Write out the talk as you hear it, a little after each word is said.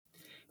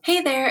Hey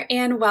there,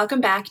 and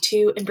welcome back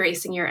to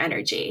Embracing Your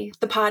Energy,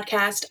 the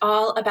podcast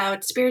all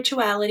about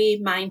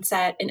spirituality,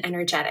 mindset, and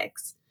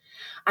energetics.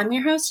 I'm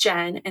your host,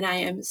 Jen, and I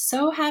am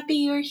so happy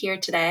you're here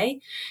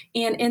today.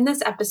 And in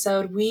this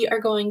episode, we are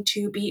going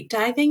to be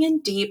diving in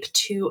deep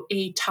to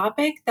a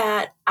topic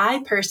that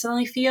I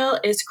personally feel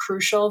is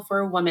crucial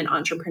for women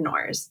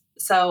entrepreneurs.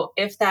 So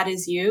if that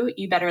is you,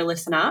 you better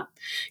listen up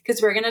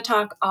because we're going to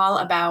talk all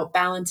about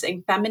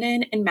balancing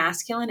feminine and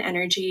masculine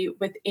energy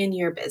within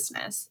your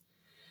business.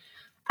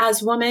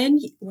 As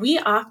women, we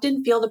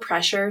often feel the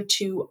pressure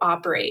to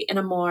operate in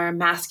a more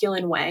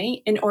masculine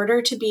way in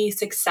order to be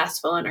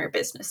successful in our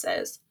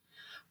businesses.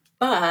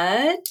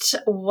 But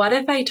what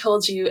if I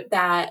told you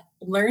that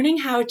learning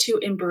how to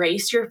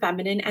embrace your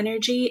feminine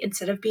energy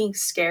instead of being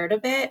scared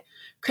of it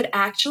could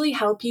actually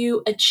help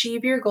you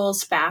achieve your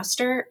goals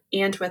faster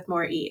and with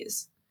more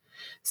ease?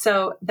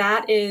 So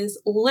that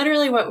is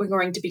literally what we're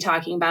going to be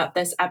talking about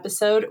this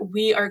episode.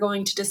 We are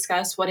going to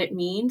discuss what it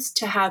means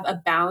to have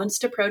a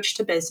balanced approach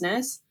to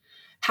business,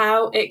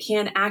 how it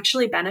can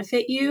actually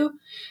benefit you,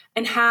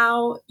 and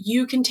how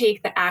you can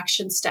take the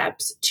action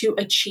steps to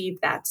achieve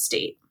that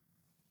state.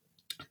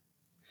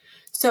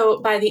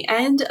 So by the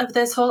end of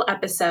this whole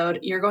episode,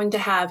 you're going to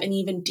have an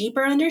even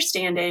deeper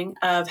understanding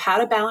of how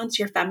to balance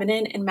your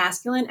feminine and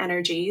masculine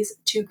energies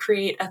to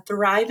create a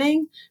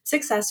thriving,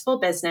 successful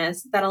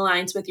business that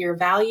aligns with your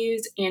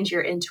values and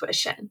your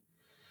intuition.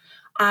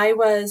 I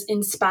was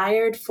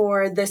inspired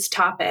for this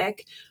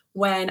topic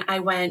when I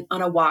went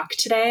on a walk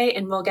today,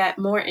 and we'll get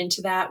more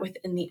into that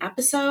within the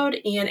episode.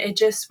 And it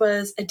just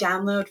was a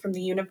download from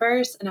the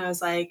universe. And I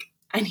was like,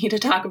 I need to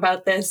talk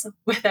about this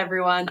with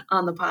everyone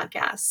on the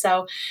podcast.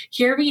 So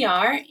here we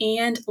are,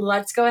 and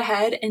let's go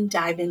ahead and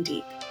dive in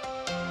deep.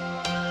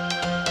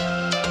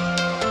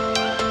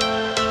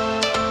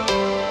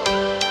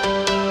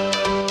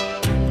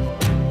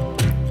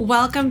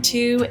 Welcome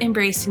to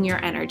Embracing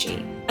Your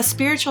Energy, a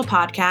spiritual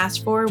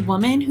podcast for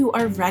women who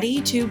are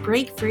ready to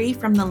break free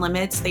from the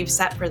limits they've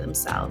set for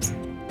themselves.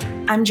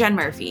 I'm Jen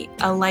Murphy,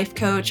 a life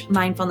coach,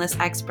 mindfulness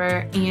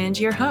expert, and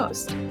your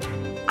host.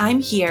 I'm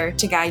here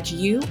to guide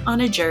you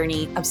on a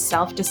journey of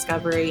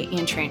self-discovery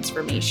and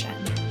transformation.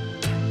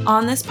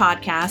 On this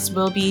podcast,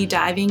 we'll be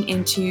diving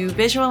into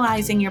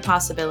visualizing your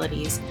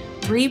possibilities,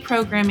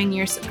 reprogramming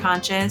your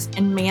subconscious,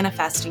 and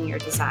manifesting your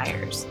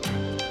desires.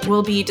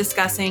 We'll be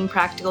discussing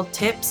practical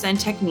tips and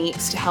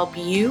techniques to help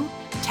you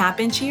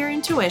tap into your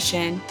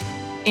intuition,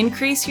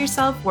 increase your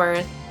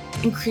self-worth,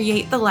 and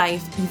create the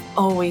life you've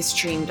always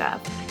dreamed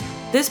of.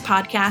 This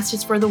podcast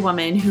is for the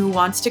woman who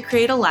wants to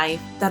create a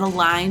life that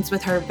aligns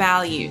with her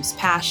values,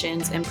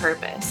 passions, and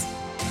purpose.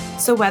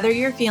 So whether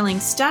you're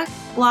feeling stuck,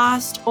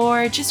 lost,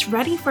 or just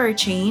ready for a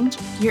change,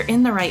 you're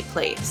in the right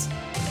place.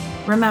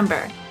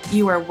 Remember,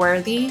 you are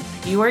worthy,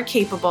 you are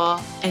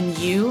capable, and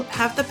you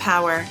have the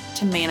power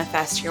to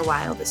manifest your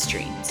wildest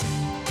dreams.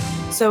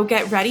 So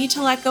get ready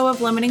to let go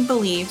of limiting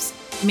beliefs,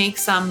 make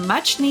some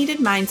much-needed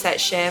mindset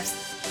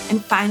shifts,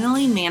 and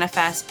finally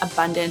manifest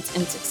abundance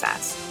and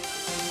success.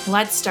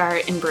 Let's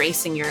start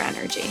embracing your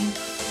energy.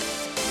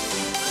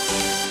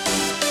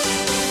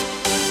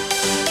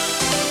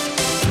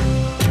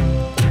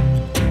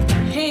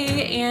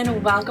 Hey,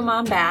 and welcome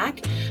on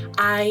back.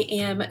 I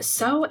am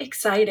so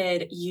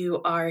excited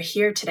you are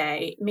here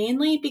today,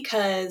 mainly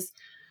because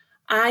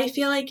I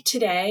feel like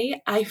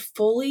today I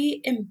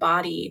fully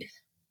embodied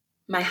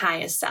my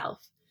highest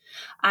self.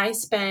 I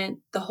spent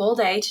the whole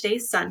day,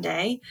 today's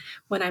Sunday,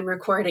 when I'm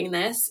recording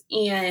this,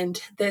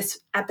 and this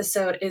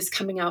episode is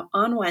coming out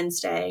on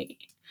Wednesday.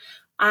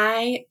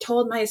 I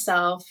told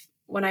myself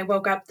when I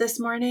woke up this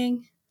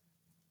morning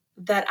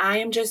that I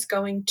am just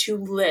going to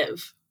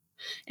live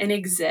and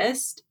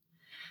exist,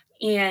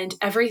 and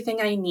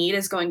everything I need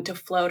is going to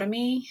flow to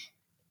me,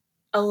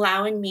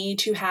 allowing me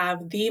to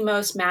have the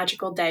most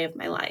magical day of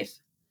my life.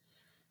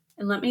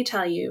 And let me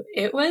tell you,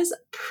 it was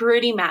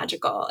pretty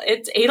magical.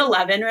 It's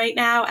 8:11 right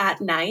now at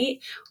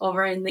night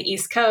over in the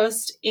East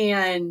Coast,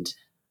 and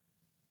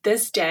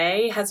this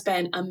day has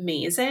been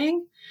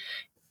amazing.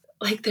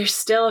 Like there's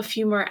still a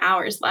few more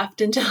hours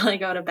left until I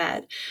go to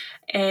bed.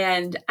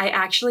 And I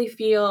actually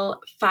feel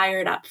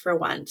fired up for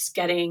once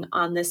getting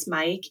on this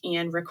mic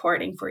and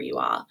recording for you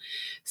all.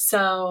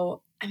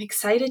 So I'm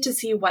excited to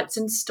see what's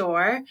in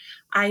store.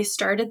 I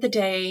started the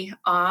day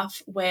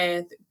off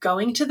with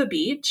going to the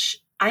beach.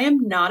 I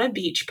am not a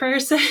beach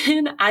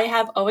person. I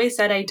have always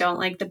said I don't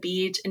like the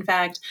beach. In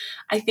fact,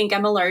 I think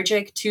I'm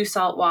allergic to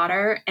salt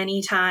water.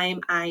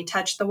 Anytime I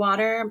touch the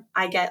water,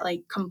 I get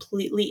like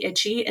completely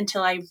itchy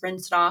until I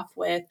rinse it off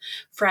with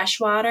fresh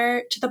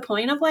water to the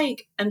point of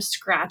like I'm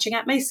scratching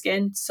at my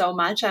skin so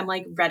much I'm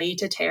like ready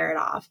to tear it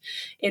off.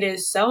 It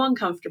is so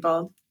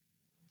uncomfortable.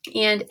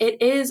 And it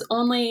is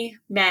only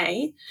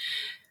May,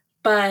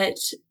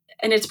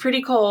 and it's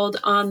pretty cold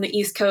on the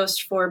East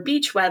Coast for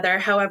beach weather.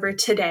 However,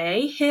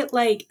 today hit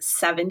like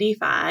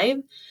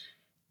 75.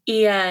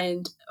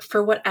 And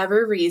for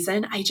whatever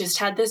reason, I just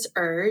had this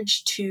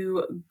urge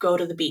to go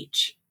to the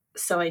beach.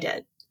 So I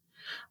did.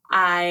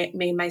 I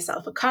made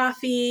myself a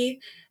coffee,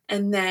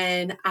 and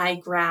then I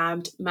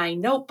grabbed my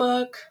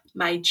notebook,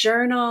 my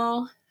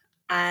journal.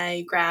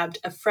 I grabbed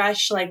a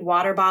fresh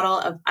water bottle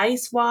of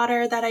ice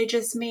water that I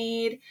just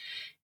made,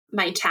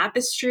 my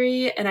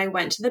tapestry, and I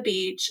went to the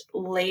beach,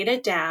 laid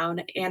it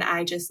down, and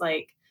I just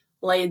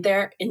laid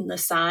there in the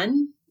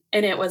sun,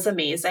 and it was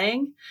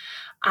amazing.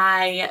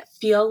 I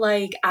feel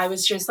like I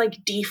was just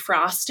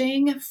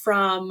defrosting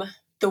from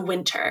the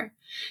winter.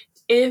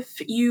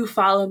 If you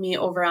follow me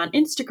over on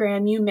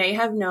Instagram, you may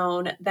have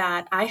known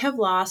that I have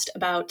lost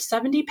about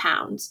 70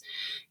 pounds.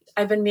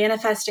 I've been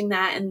manifesting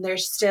that, and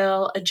there's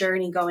still a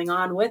journey going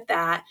on with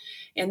that.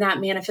 And that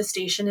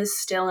manifestation is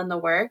still in the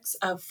works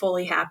of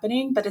fully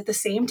happening. But at the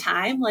same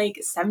time,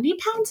 70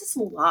 pounds is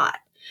a lot.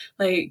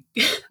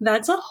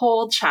 That's a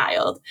whole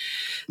child.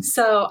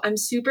 So I'm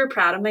super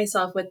proud of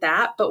myself with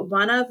that. But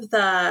one of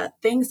the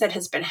things that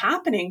has been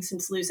happening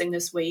since losing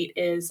this weight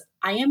is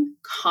I am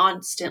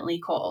constantly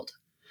cold.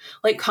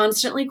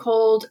 Constantly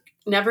cold,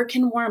 never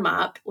can warm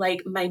up.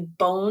 My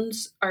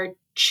bones are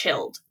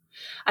chilled.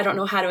 I don't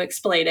know how to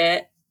explain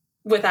it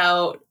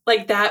without,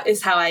 that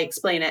is how I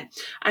explain it.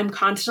 I'm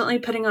constantly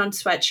putting on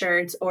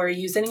sweatshirts or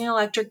using an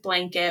electric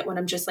blanket when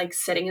I'm just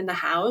sitting in the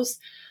house.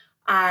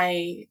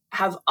 I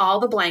have all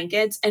the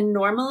blankets, and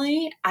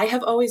normally I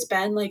have always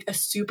been a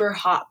super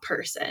hot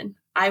person.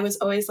 I was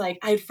always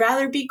I'd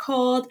rather be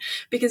cold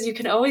because you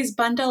can always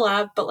bundle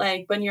up, but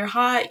when you're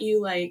hot,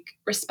 you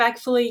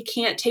respectfully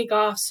can't take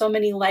off so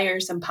many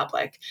layers in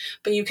public,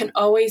 but you can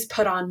always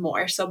put on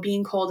more. So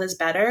being cold is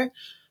better.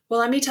 Well,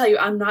 let me tell you,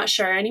 I'm not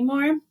sure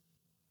anymore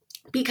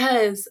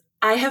because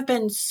I have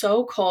been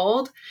so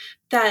cold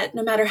that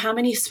no matter how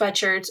many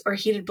sweatshirts or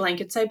heated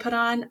blankets I put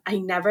on, I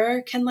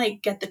never can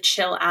get the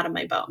chill out of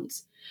my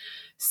bones.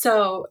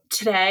 So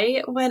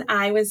today when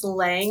I was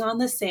laying on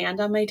the sand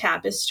on my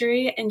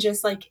tapestry and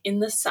just in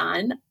the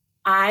sun,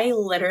 I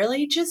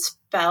literally just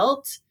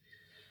felt,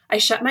 I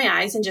shut my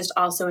eyes and just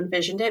also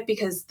envisioned it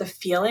because the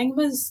feeling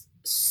was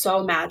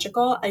so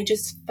magical. I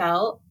just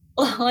felt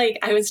like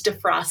I was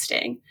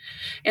defrosting.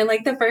 And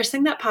the first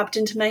thing that popped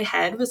into my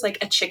head was a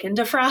chicken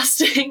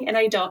defrosting. And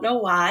I don't know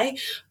why,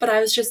 but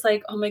I was just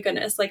oh my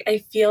goodness, I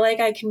feel like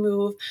I can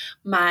move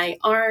my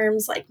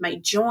arms, my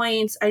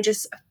joints. I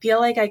just feel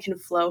like I can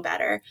flow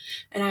better.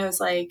 And I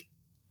was I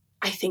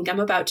think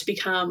I'm about to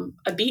become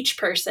a beach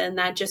person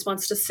that just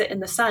wants to sit in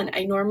the sun.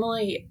 I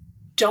normally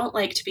don't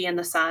like to be in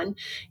the sun.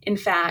 In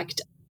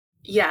fact,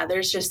 yeah,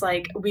 there's just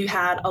we've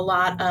had a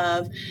lot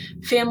of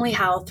family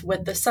health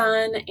with the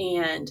sun,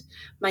 and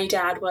my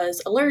dad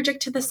was allergic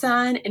to the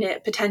sun, and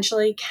it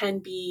potentially can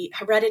be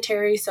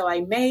hereditary. So I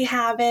may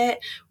have it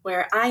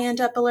where I end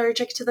up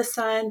allergic to the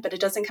sun, but it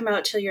doesn't come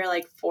out till you're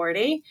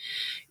 40.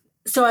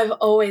 So I've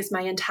always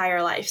my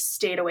entire life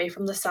stayed away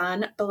from the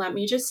sun. But let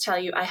me just tell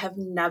you, I have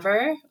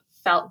never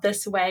felt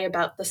this way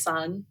about the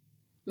sun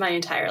my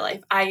entire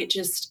life. I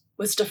just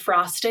was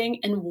defrosting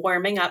and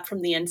warming up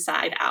from the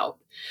inside out.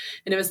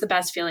 And it was the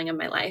best feeling of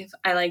my life.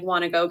 I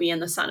want to go be in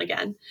the sun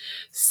again.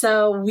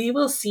 So we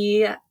will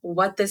see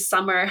what this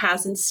summer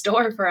has in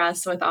store for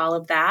us with all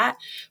of that.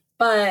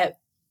 But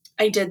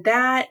I did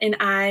that and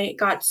I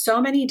got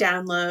so many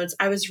downloads.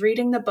 I was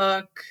reading the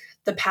book,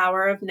 The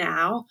Power of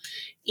Now,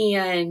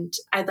 and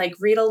I'd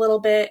read a little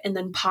bit and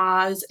then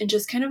pause and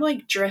just kind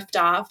of drift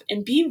off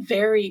and be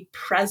very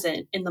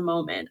present in the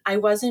moment. I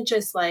wasn't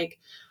just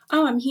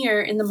oh, I'm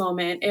here in the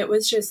moment. It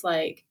was just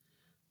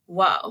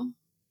whoa,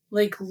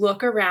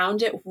 look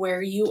around at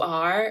where you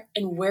are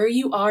and where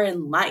you are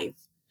in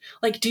life.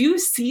 Do you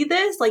see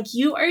this?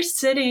 You are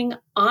sitting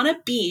on a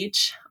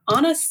beach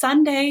on a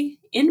Sunday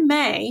in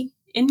May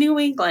in New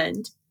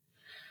England,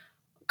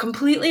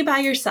 completely by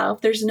yourself.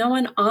 There's no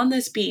one on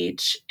this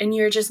beach and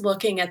you're just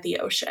looking at the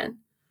ocean.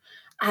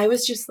 I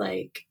was just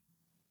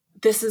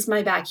this is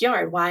my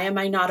backyard. Why am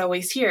I not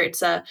always here?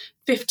 It's a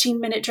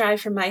 15-minute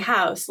drive from my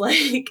house.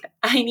 I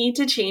need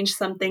to change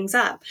some things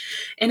up.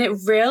 And it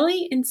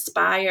really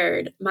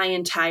inspired my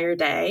entire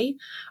day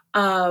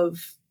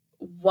of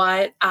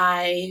what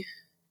I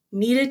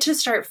needed to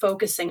start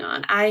focusing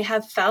on. I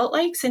have felt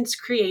since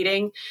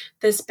creating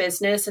this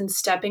business and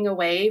stepping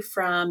away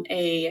from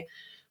a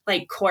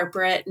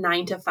corporate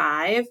 9 to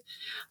 5,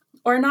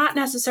 or not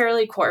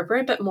necessarily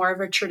corporate, but more of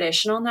a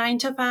traditional 9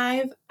 to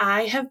 5,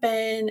 I have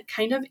been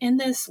kind of in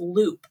this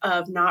loop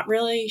of not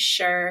really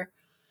sure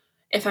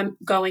if I'm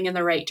going in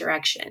the right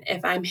direction,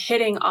 if I'm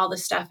hitting all the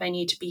stuff I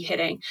need to be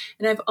hitting.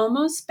 And I've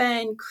almost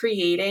been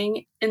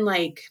creating in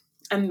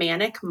a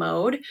manic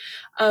mode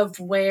of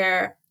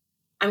where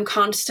I'm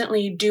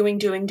constantly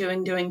doing.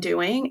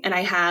 And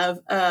I have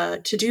a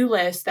to-do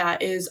list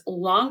that is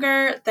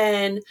longer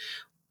than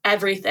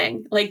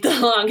everything, the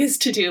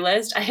longest to-do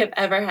list I have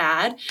ever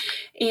had.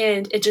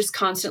 And it just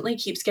constantly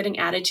keeps getting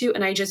added to.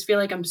 And I just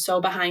feel I'm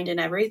so behind in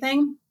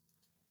everything.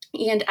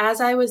 And as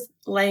I was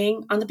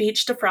laying on the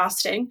beach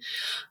defrosting,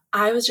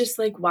 I was just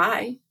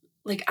why?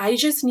 I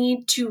just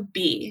need to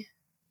be.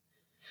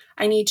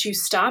 I need to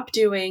stop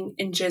doing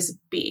and just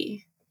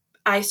be.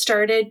 I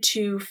started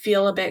to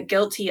feel a bit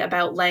guilty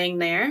about laying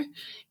there.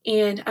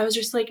 And I was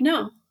just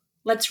no,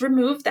 let's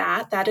remove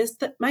that. That is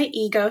my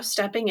ego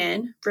stepping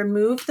in.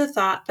 Remove the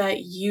thought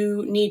that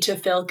you need to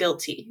feel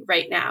guilty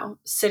right now,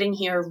 sitting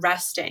here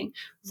resting,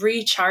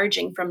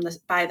 recharging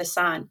by the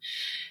sun,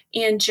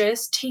 and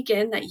just take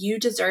in that you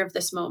deserve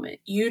this moment.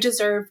 You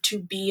deserve to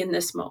be in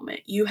this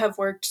moment. You have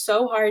worked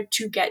so hard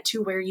to get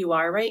to where you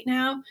are right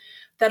now,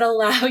 that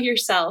allow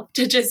yourself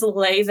to just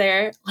lay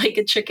there like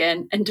a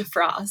chicken and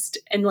defrost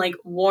and like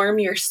warm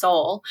your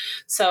soul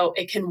so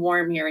it can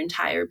warm your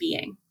entire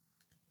being.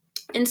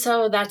 And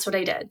so that's what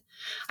I did.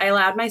 I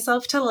allowed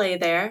myself to lay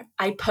there.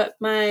 I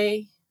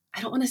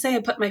don't want to say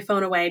I put my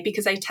phone away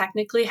because I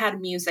technically had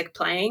music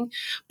playing,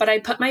 but I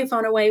put my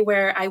phone away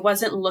where I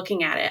wasn't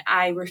looking at it.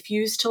 I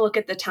refused to look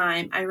at the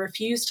time. I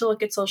refused to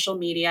look at social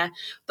media.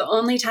 The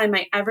only time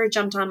I ever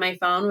jumped on my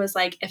phone was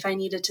like if I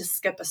needed to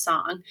skip a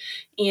song.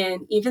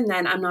 And even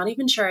then, I'm not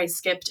even sure I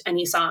skipped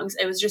any songs.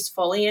 It was just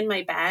fully in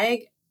my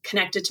bag,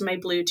 connected to my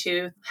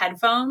Bluetooth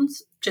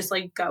headphones, just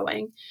like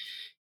going.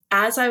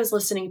 As I was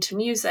listening to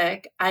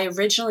music, I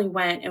originally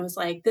went and was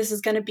like, this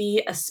is going to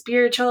be a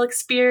spiritual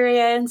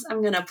experience. I'm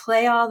going to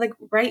play all the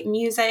right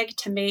music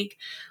to make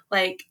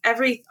like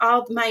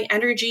all my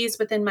energies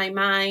within my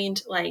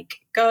mind,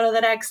 like go to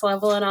the next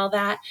level and all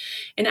that.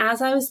 And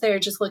as I was there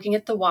just looking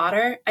at the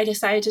water, I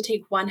decided to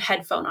take one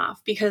headphone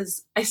off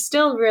because I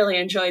still really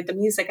enjoyed the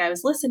music I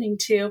was listening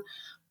to.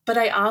 But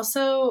I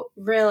also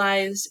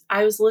realized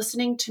I was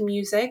listening to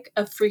music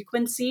of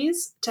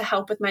frequencies to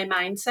help with my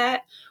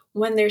mindset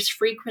when there's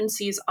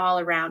frequencies all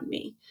around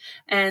me,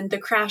 and the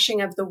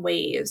crashing of the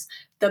waves,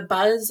 the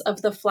buzz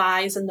of the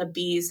flies and the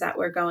bees that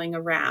were going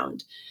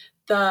around,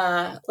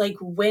 the like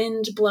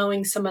wind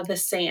blowing some of the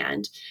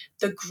sand,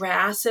 the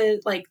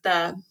grasses,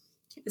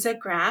 is it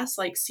grass,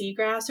 like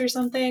seagrass or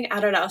something? I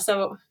don't know.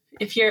 So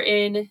if you're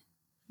in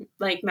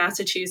like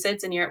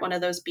Massachusetts and you're at one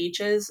of those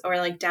beaches or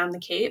like down the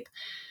Cape,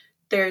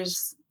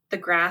 there's the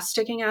grass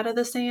sticking out of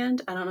the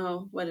sand. I don't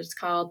know what it's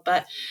called,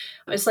 but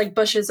it's like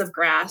bushes of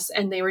grass,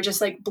 and they were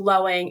just like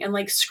blowing and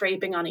like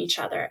scraping on each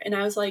other. And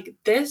I was like,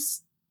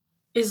 this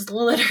is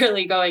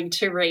literally going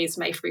to raise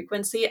my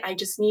frequency. I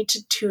just need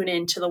to tune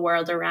into the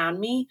world around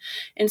me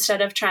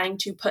instead of trying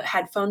to put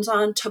headphones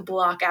on to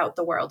block out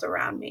the world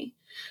around me.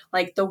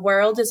 Like the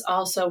world is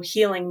also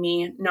healing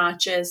me, not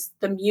just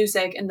the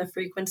music and the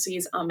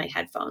frequencies on my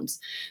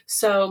headphones.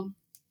 So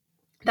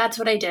that's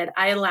what I did.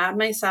 I allowed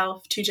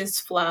myself to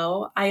just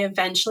flow. I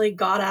eventually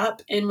got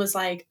up and was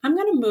like, I'm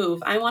going to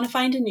move. I want to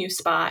find a new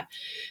spot.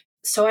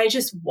 So I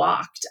just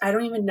walked. I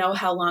don't even know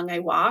how long I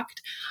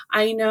walked.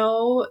 I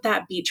know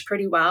that beach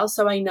pretty well,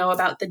 so I know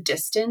about the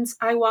distance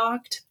I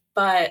walked,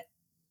 but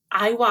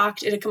I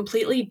walked at a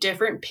completely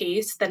different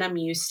pace than I'm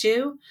used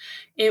to.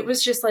 It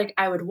was just like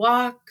I would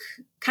walk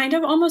kind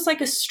of almost like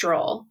a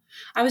stroll.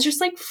 I was just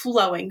like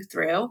flowing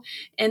through.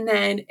 And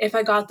then if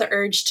I got the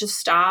urge to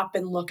stop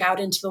and look out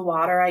into the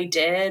water, I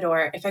did.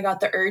 Or if I got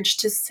the urge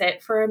to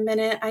sit for a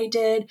minute, I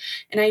did.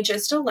 And I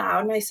just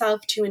allowed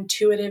myself to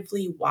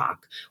intuitively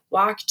walk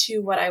to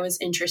what I was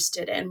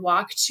interested in,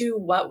 walk to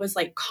what was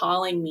like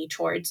calling me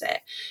towards it.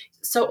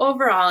 So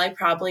overall, I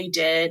probably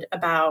did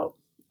about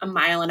a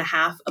mile and a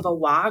half of a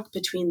walk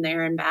between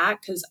there and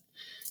back, because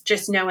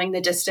just knowing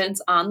the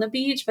distance on the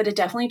beach, but it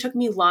definitely took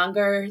me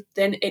longer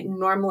than it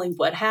normally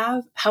would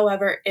have.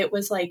 However, it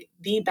was like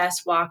the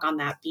best walk on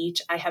that beach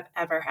I have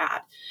ever had.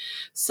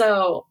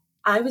 So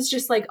I was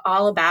just like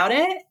all about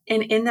it.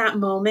 And in that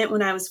moment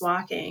when I was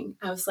walking,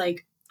 I was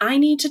like, I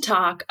need to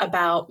talk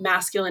about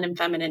masculine and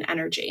feminine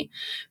energy,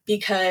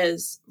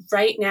 because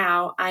right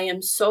now I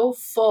am so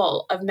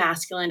full of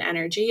masculine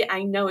energy.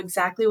 I know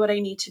exactly what I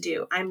need to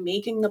do. I'm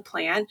making the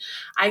plan.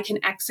 I can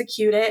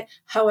execute it.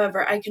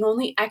 However, I can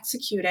only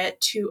execute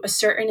it to a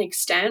certain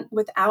extent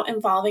without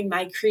involving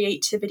my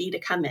creativity to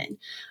come in.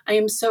 I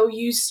am so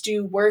used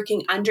to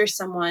working under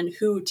someone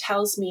who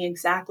tells me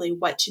exactly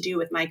what to do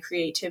with my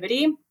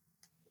creativity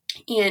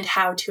and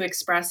how to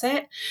express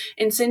it.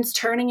 And since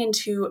turning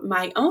into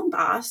my own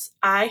boss,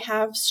 I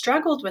have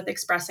struggled with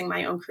expressing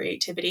my own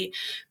creativity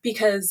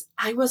because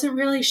I wasn't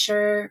really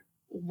sure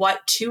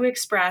what to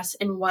express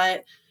and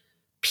what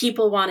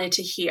people wanted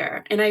to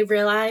hear. And I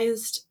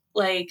realized,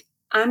 like,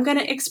 I'm going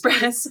to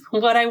express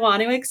what I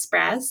want to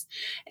express.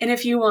 And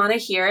if you want to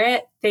hear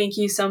it, thank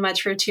you so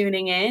much for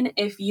tuning in.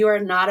 If you are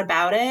not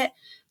about it,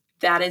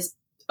 that is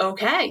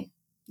okay.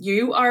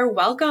 You are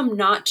welcome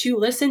not to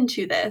listen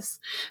to this.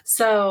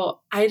 So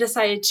I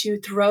decided to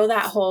throw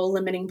that whole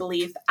limiting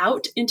belief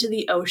out into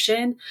the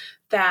ocean,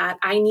 that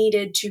I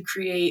needed to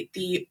create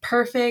the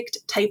perfect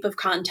type of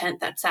content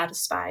that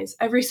satisfies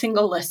every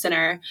single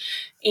listener,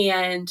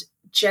 and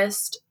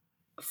just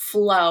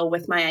flow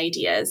with my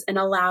ideas and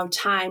allow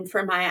time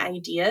for my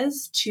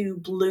ideas to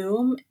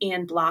bloom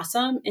and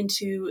blossom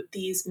into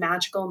these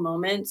magical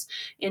moments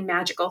and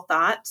magical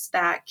thoughts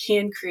that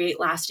can create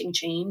lasting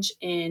change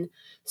in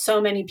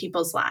so many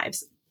people's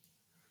lives.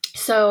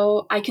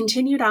 So I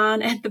continued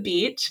on at the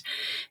beach,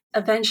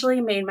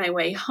 eventually made my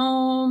way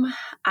home.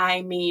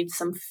 I made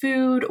some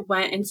food,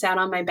 went and sat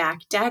on my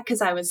back deck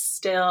because I was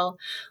still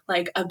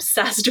like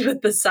obsessed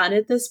with the sun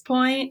at this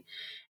point.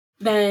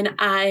 Then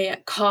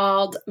I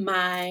called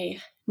my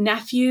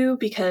nephew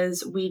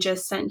because we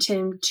just sent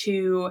him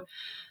to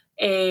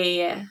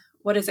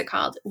what is it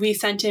called? We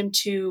sent him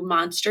to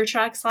Monster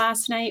Trucks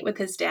last night with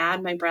his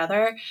dad, my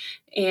brother,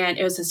 and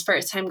it was his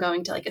first time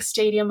going to like a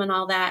stadium and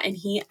all that, and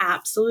he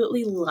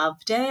absolutely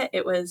loved it.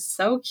 It was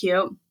so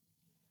cute.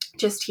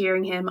 Just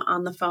hearing him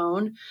on the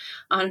phone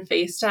on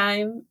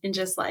FaceTime and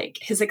just like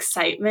his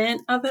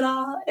excitement of it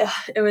all.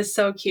 It was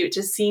so cute.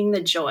 Just seeing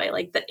the joy,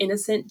 like the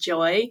innocent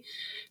joy,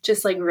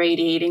 just like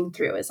radiating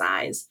through his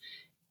eyes.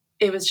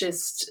 It was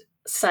just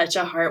such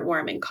a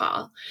heartwarming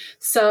call.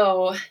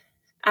 So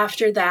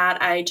after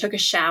that, I took a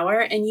shower,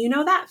 and you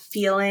know that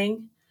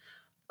feeling,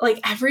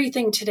 like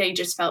everything today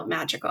just felt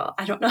magical.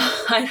 I don't know.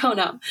 I don't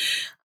know.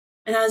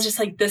 And I was just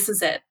like, this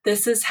is it.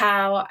 This is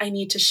how I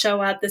need to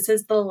show up. This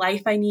is the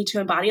life I need to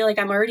embody. Like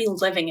I'm already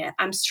living it.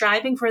 I'm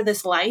striving for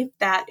this life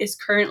that is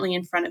currently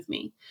in front of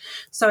me.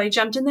 So I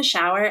jumped in the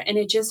shower, and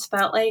it just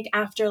felt like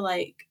after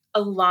like a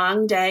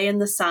long day in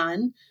the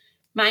sun.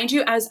 Mind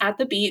you, I was at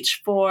the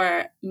beach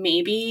for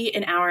maybe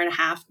an hour and a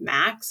half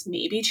max,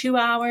 maybe 2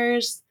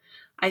 hours.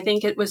 I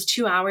think it was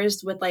 2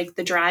 hours with like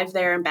the drive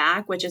there and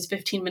back, which is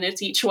 15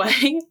 minutes each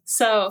way.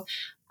 So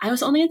I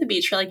was only at the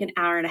beach for like an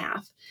hour and a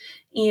half.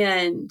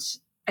 And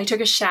I took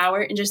a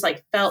shower and just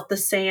like felt the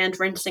sand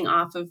rinsing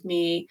off of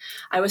me.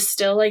 I was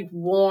still like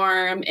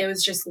warm. It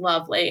was just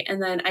lovely.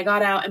 And then I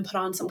got out and put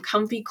on some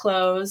comfy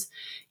clothes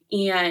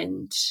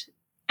and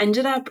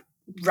ended up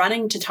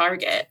running to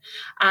Target.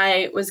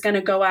 I was going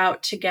to go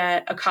out to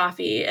get a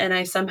coffee, and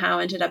I somehow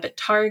ended up at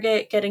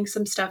Target getting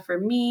some stuff for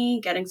me,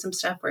 getting some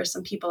stuff for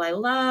some people I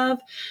love,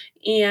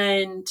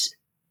 and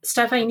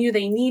stuff I knew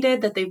they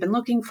needed that they've been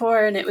looking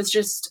for. And it was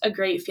just a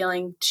great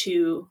feeling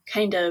to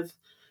kind of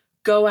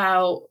go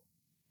out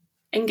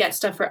and get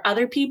stuff for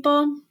other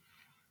people,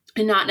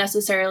 and not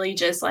necessarily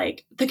just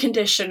like the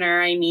conditioner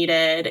I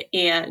needed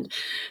and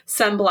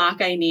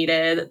sunblock I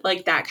needed,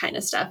 like that kind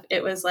of stuff.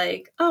 It was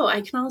like, oh, I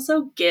can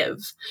also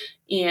give.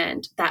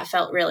 And that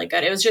felt really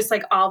good. It was just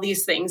like all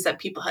these things that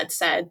people had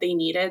said they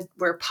needed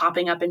were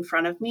popping up in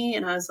front of me.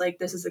 And I was like,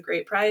 this is a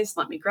great price.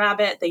 Let me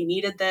grab it. They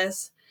needed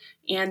this.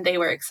 And they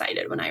were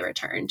excited when I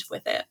returned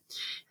with it.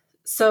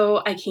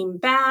 So I came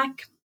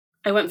back.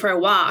 I went for a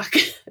walk.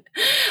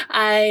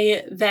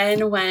 I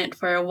then went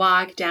for a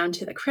walk down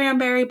to the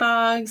cranberry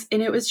bogs,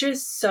 and it was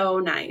just so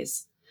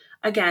nice.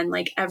 Again,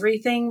 like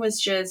everything was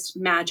just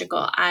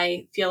magical.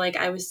 I feel like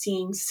I was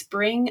seeing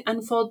spring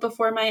unfold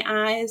before my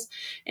eyes.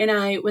 And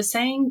I was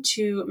saying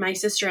to my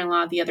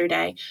sister-in-law the other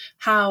day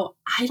how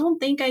I don't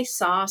think I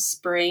saw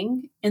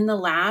spring in the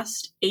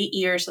last 8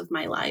 years of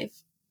my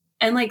life.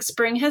 And like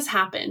spring has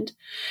happened.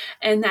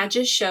 And that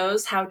just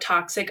shows how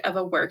toxic of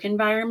a work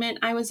environment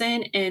I was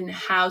in and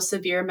how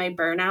severe my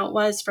burnout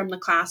was from the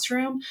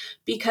classroom,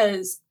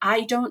 because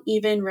I don't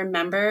even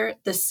remember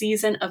the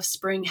season of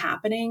spring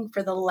happening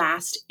for the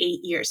last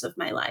 8 years of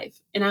my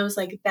life. And I was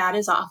like, that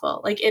is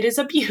awful. Like, it is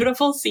a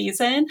beautiful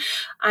season.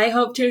 I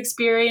hope to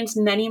experience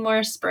many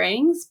more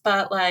springs,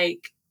 but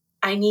like,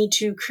 I need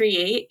to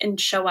create and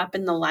show up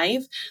in the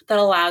life that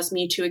allows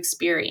me to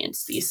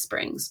experience these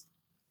springs.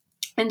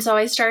 And so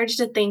I started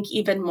to think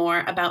even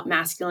more about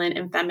masculine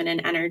and feminine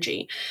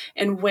energy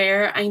and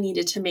where I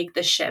needed to make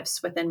the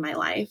shifts within my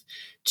life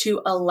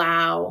to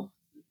allow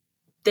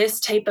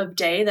this type of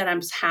day that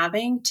I'm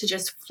having to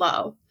just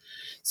flow.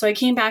 So I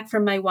came back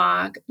from my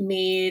walk,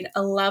 made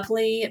a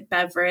lovely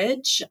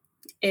beverage.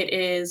 It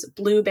is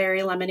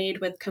blueberry lemonade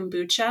with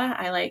kombucha.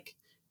 I like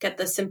get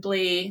the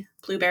Simply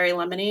blueberry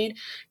lemonade,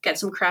 get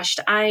some crushed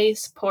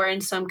ice, pour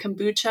in some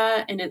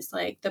kombucha, and it's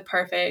like the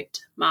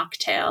perfect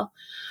mocktail.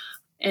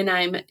 And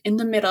I'm in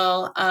the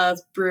middle of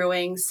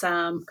brewing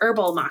some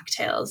herbal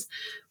mocktails,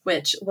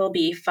 which will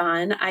be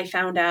fun. I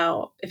found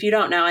out, if you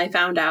don't know, I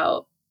found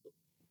out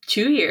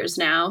 2 years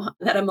now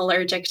that I'm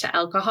allergic to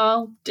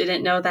alcohol.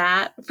 Didn't know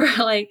that for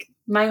like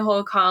my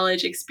whole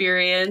college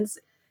experience.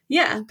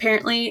 Yeah,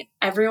 apparently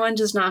everyone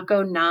does not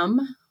go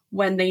numb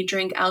when they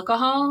drink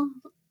alcohol.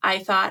 I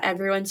thought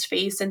everyone's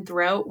face and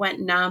throat went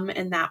numb,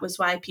 and that was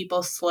why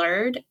people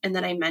slurred. And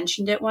then I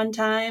mentioned it one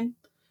time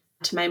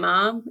to my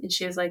mom, and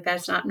she was like,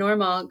 that's not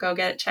normal. Go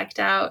get it checked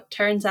out.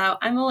 Turns out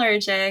I'm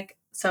allergic,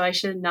 so I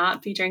should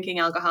not be drinking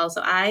alcohol.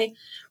 So I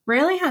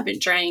really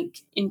haven't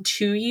drank in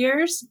 2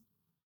 years.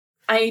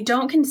 I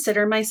don't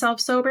consider myself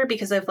sober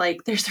because of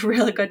like, there's a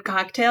really good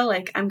cocktail,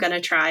 like I'm going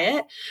to try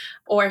it.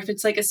 Or if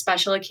it's like a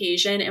special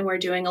occasion and we're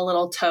doing a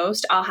little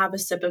toast, I'll have a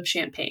sip of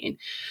champagne.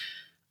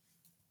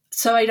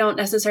 So I don't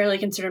necessarily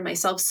consider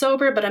myself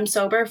sober, but I'm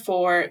sober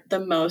for the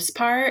most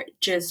part,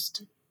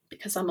 just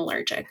because I'm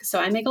allergic. So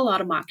I make a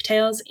lot of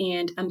mocktails,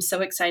 and I'm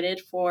so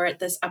excited for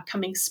this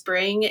upcoming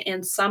spring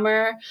and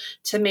summer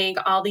to make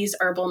all these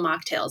herbal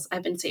mocktails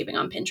I've been saving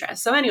on Pinterest.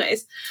 So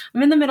anyways,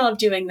 I'm in the middle of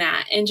doing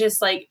that and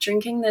just like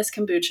drinking this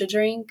kombucha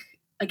drink.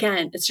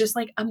 Again, it's just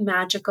like a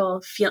magical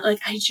feel.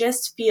 Like I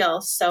just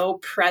feel so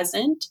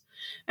present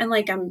and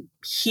like I'm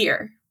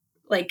here.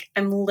 Like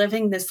I'm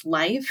living this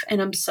life,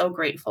 and I'm so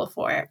grateful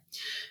for it.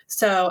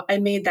 So I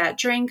made that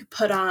drink,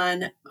 put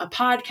on a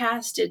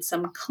podcast, did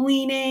some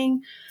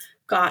cleaning,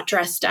 got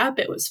dressed up.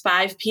 It was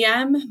 5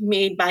 p.m.,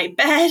 made my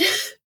bed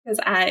because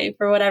I,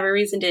 for whatever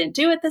reason, didn't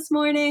do it this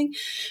morning.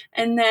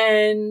 And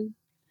then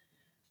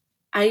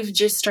I've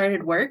just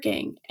started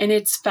working, and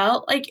it's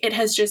felt like it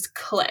has just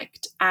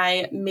clicked.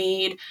 I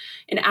made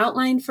an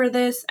outline for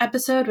this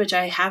episode, which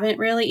I haven't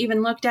really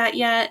even looked at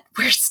yet.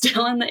 We're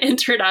still in the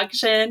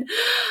introduction,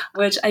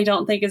 which I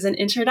don't think is an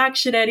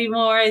introduction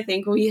anymore. I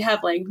think we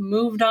have like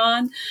moved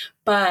on,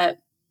 but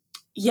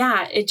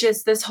yeah,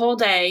 this whole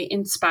day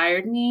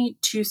inspired me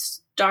to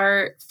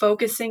start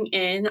focusing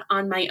in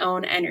on my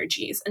own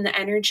energies and the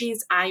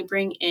energies I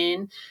bring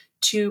in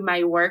to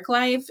my work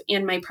life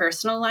and my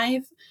personal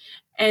life,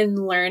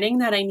 and learning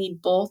that I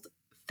need both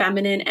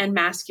feminine and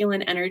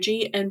masculine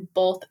energy in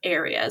both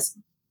areas.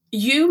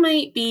 You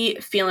might be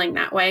feeling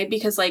that way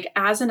because, like,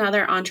 as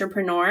another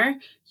entrepreneur,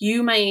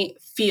 you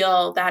might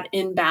feel that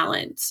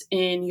imbalance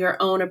in your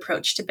own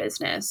approach to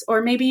business,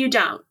 or maybe you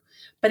don't.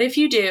 But if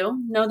you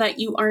do, know that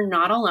you are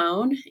not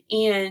alone,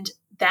 and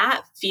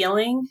that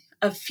feeling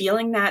of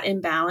feeling that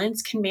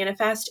imbalance can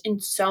manifest in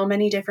so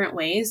many different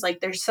ways. Like,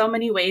 there's so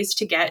many ways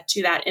to get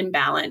to that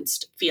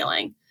imbalanced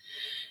feeling.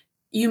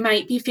 You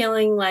might be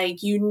feeling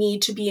like you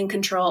need to be in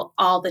control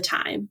all the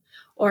time,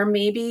 or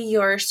maybe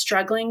you're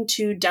struggling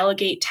to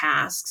delegate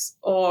tasks,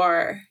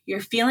 or you're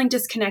feeling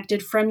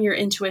disconnected from your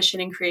intuition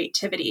and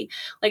creativity.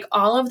 Like,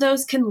 all of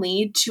those can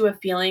lead to a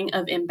feeling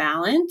of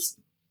imbalance.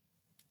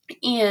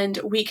 And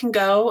we can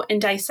go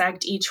and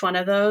dissect each one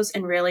of those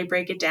and really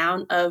break it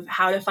down of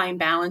how to find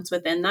balance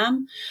within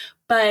them.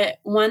 But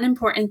one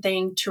important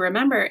thing to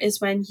remember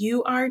is when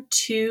you are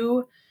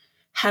too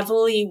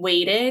heavily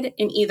weighted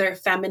in either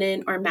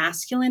feminine or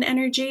masculine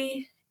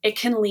energy, it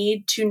can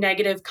lead to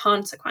negative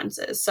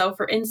consequences. So,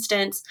 for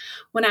instance,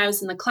 when I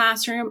was in the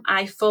classroom,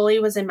 I fully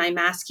was in my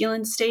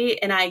masculine state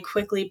and I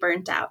quickly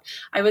burnt out.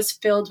 I was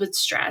filled with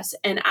stress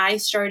and I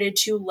started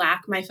to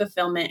lack my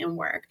fulfillment in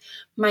work.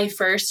 My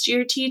first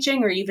year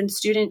teaching, or even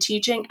student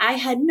teaching, I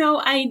had no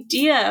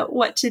idea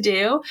what to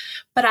do,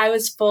 but I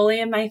was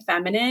fully in my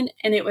feminine,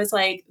 and it was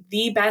like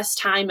the best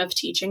time of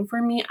teaching for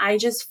me. I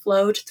just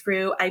flowed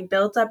through. I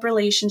built up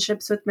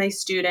relationships with my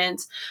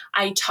students.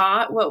 I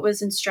taught what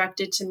was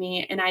instructed to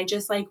me, and I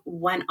just like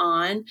went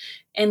on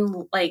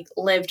and like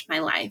lived my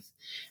life.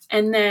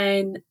 And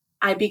then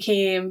I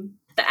became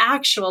the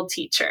actual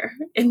teacher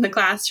in the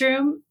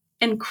classroom,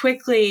 and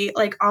quickly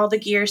like all the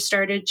gears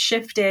started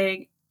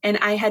shifting, and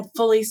I had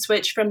fully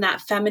switched from that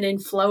feminine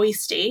flowy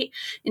state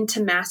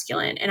into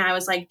masculine. And I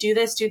was like, do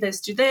this, do this,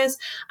 do this.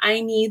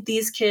 I need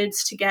these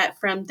kids to get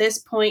from this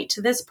point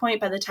to this point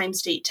by the time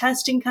state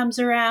testing comes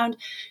around,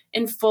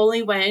 and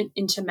fully went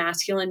into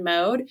masculine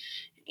mode,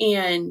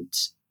 and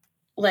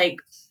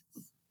like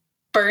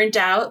burned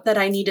out that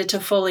I needed to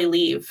fully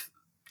leave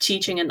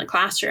teaching in the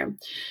classroom.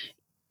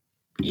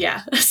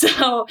 Yeah.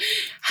 So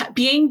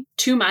being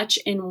too much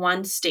in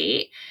one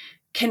state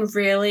can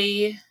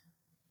really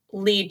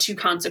lead to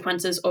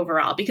consequences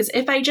overall. Because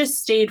if I just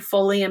stayed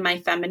fully in my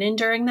feminine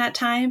during that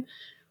time,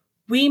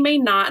 we may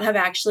not have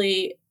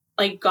actually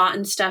like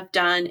gotten stuff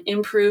done,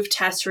 improved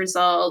test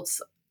results,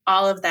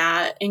 all of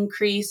that,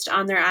 increased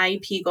on their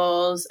IEP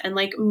goals, and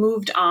like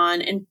moved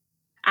on and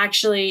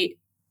actually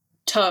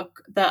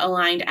took the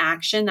aligned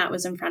action that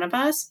was in front of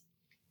us.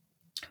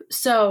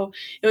 So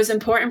it was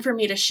important for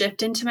me to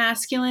shift into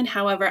masculine.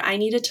 However, I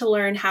needed to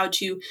learn how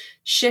to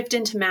shift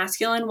into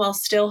masculine while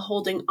still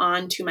holding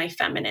on to my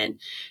feminine.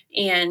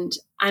 And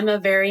I'm a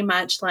very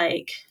much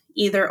like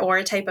either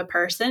or type of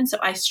person. So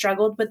I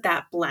struggled with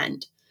that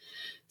blend.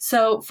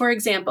 So, for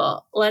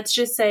example, let's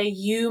just say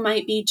you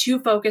might be too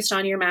focused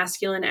on your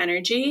masculine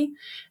energy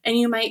and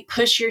you might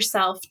push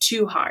yourself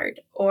too hard,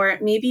 or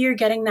maybe you're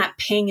getting that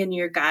ping in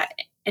your gut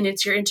and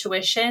it's your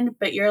intuition,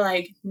 but you're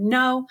like,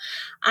 no,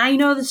 I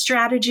know the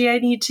strategy I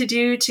need to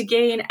do to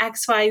gain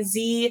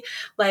XYZ.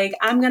 Like,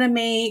 I'm going to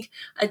make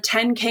a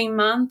 10K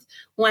month.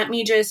 Let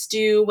me just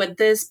do what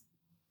this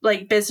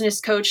like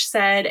business coach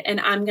said, and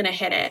I'm going to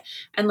hit it.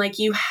 And like,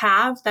 you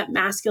have that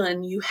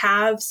masculine, you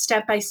have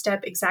step by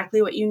step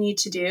exactly what you need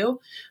to do,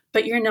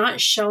 but you're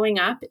not showing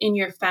up in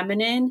your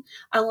feminine,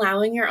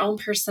 allowing your own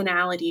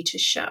personality to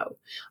show,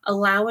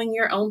 allowing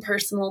your own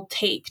personal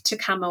take to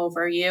come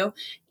over you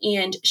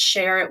and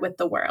share it with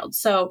the world.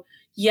 So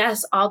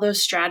yes, all those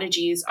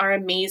strategies are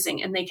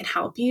amazing and they can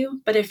help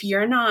you, but if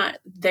you're not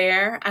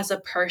there as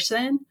a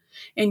person,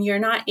 and you're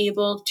not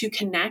able to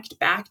connect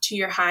back to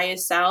your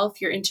highest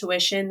self, your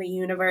intuition, the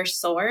universe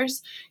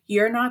source,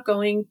 you're not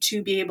going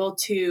to be able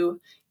to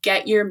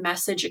get your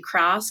message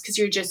across, because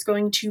you're just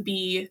going to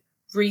be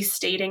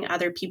restating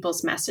other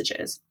people's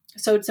messages.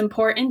 So it's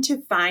important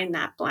to find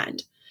that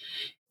blend.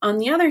 On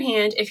the other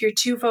hand, if you're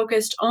too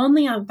focused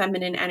only on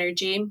feminine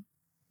energy,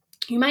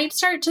 you might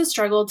start to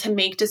struggle to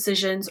make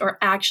decisions or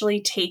actually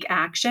take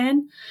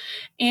action.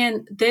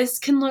 And this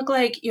can look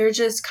like you're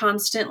just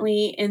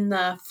constantly in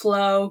the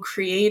flow,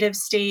 creative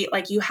state.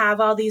 Like, you have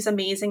all these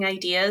amazing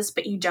ideas,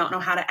 but you don't know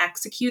how to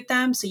execute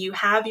them. So you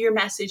have your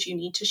message you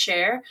need to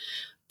share,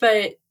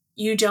 but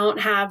you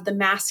don't have the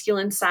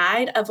masculine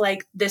side of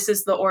like, this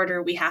is the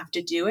order we have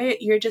to do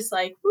it. You're just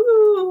like,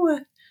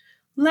 woo,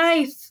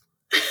 life.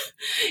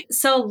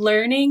 So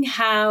learning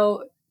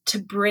how to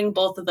bring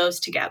both of those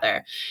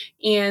together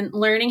and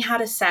learning how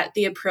to set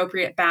the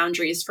appropriate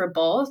boundaries for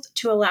both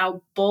to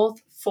allow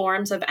both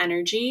forms of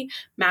energy,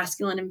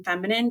 masculine and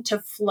feminine, to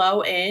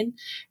flow in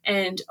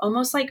and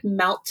almost like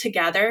melt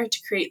together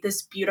to create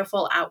this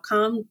beautiful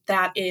outcome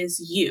that is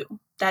you,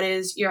 that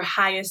is your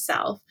highest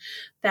self,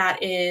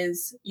 that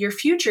is your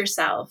future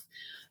self,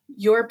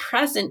 your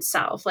present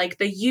self, like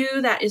the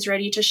you that is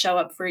ready to show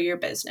up for your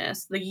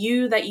business, the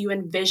you that you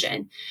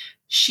envision.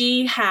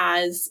 She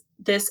has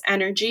this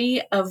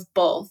energy of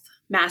both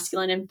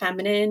masculine and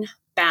feminine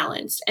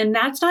balanced. And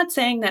that's not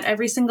saying that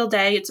every single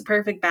day it's a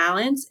perfect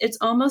balance. It's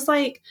almost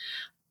like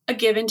a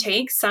give and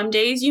take. Some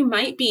days you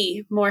might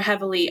be more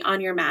heavily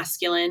on your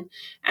masculine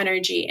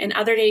energy, and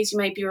other days you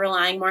might be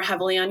relying more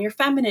heavily on your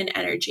feminine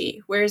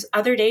energy, whereas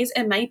other days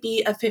it might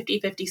be a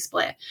 50-50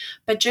 split.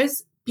 But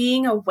just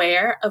being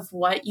aware of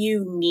what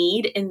you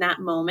need in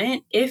that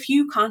moment, if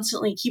you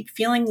constantly keep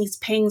feeling these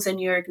pings and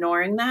you're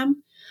ignoring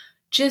them,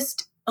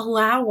 just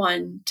allow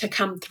one to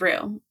come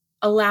through.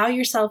 Allow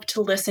yourself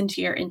to listen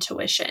to your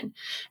intuition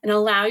and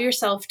allow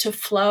yourself to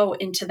flow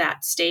into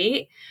that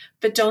state,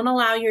 but don't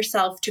allow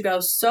yourself to go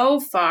so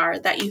far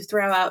that you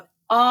throw out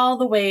all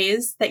the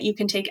ways that you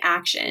can take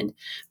action,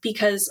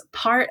 because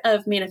part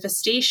of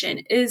manifestation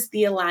is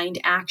the aligned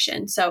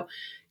action. So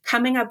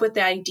coming up with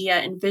the idea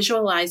and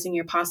visualizing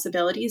your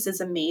possibilities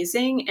is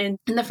amazing. And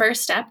the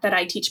first step that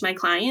I teach my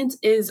clients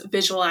is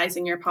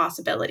visualizing your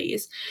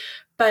possibilities.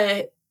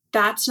 But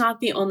that's not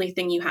the only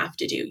thing you have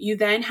to do. You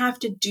then have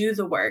to do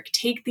the work,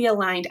 take the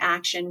aligned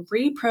action,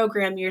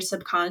 reprogram your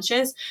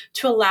subconscious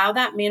to allow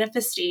that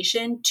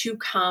manifestation to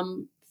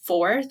come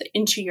forth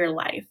into your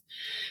life.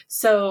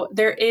 So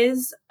there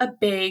is a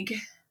big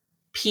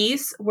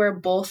piece where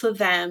both of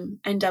them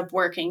end up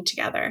working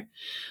together.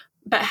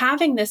 But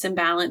having this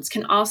imbalance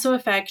can also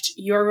affect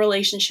your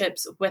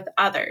relationships with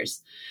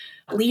others,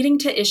 leading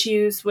to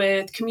issues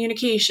with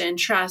communication,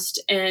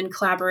 trust, and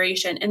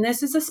collaboration. And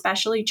this is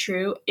especially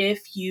true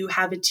if you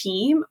have a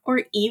team,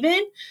 or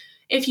even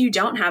if you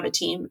don't have a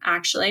team,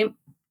 actually.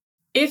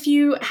 If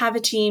you have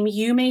a team,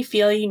 you may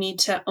feel you need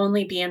to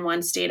only be in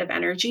one state of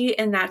energy,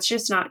 and that's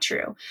just not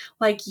true.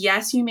 Like,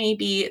 yes, you may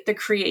be the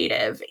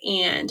creative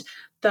and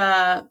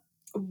the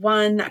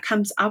one that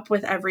comes up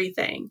with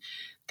everything,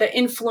 the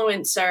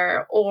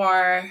influencer,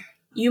 or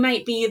you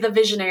might be the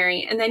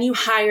visionary, and then you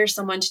hire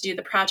someone to do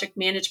the project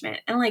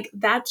management. And like,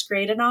 that's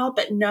great and all,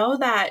 but know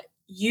that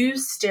you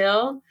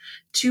still,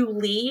 to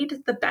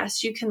lead the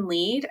best you can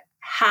lead,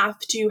 have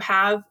to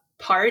have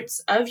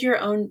parts of your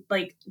own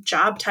like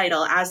job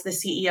title as the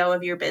CEO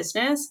of your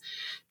business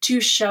to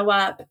show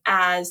up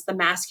as the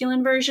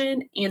masculine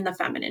version and the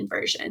feminine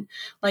version.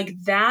 Like,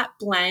 that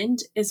blend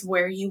is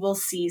where you will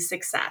see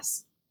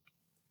success.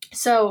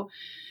 So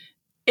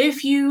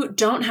if you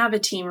don't have a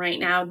team right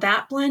now,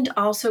 that blend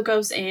also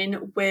goes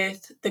in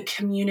with the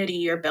community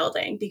you're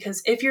building.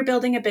 Because if you're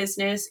building a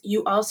business,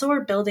 you also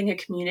are building a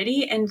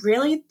community, and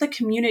really the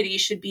community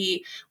should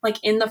be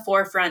like in the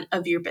forefront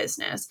of your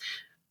business,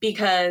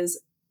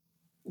 because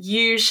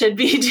you should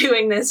be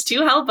doing this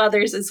to help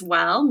others as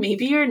well.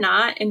 Maybe you're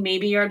not, and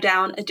maybe you're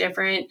down a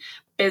different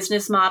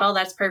business model.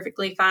 That's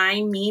perfectly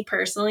fine. Me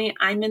personally,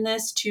 I'm in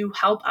this to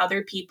help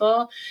other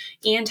people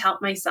and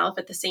help myself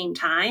at the same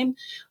time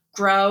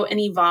grow and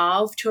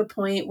evolve to a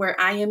point where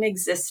I am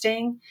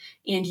existing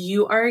and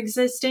you are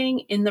existing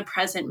in the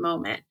present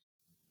moment.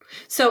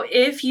 So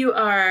if you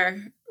are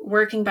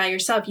working by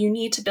yourself, you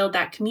need to build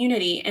that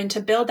community. And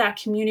to build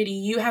that community,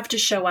 you have to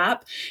show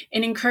up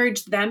and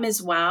encourage them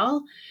as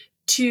well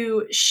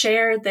to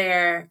share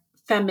their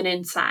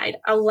feminine side,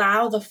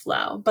 allow the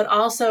flow, but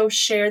also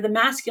share the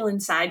masculine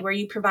side where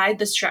you provide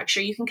the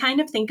structure. You can kind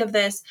of think of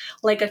this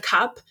like a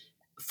cup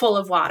full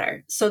of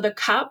water. So the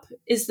cup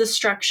is the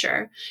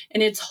structure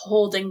and it's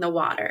holding the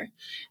water,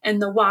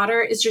 and the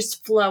water is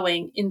just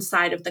flowing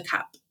inside of the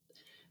cup.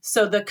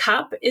 So the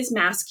cup is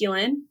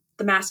masculine,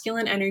 the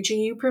masculine energy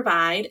you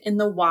provide, and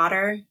the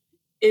water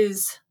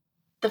is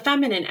the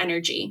feminine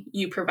energy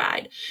you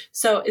provide.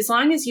 So as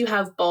long as you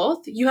have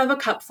both, you have a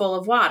cup full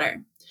of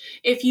water.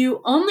 If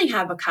you only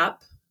have a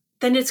cup,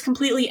 then it's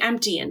completely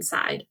empty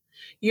inside.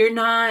 You're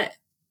not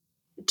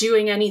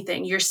doing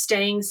anything. You're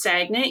staying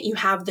stagnant. You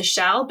have the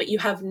shell, but you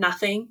have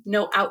nothing,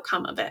 no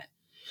outcome of it,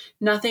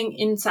 nothing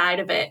inside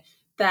of it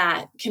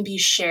that can be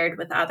shared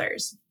with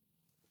others.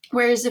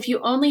 Whereas if you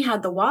only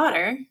had the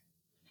water,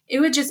 it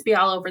would just be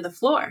all over the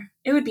floor.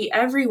 It would be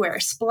everywhere,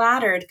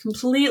 splattered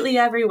completely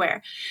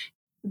everywhere.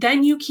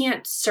 Then you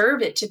can't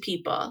serve it to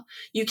people.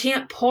 You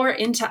can't pour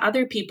into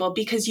other people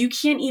because you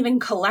can't even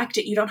collect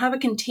it. You don't have a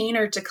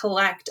container to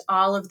collect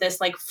all of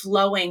this like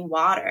flowing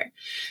water.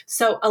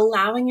 So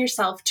allowing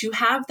yourself to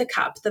have the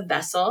cup, the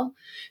vessel,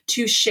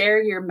 to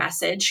share your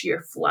message,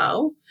 your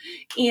flow,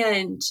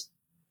 and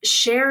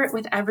share it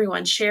with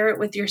everyone, share it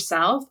with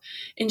yourself,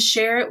 and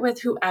share it with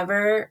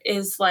whoever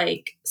is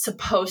like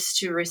supposed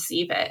to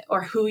receive it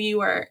or who you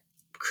are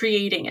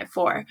creating it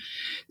for.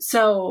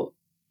 So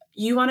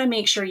you want to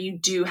make sure you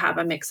do have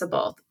a mix of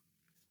both.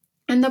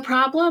 And the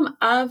problem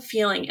of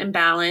feeling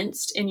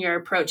imbalanced in your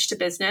approach to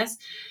business,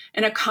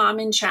 and a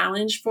common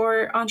challenge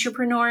for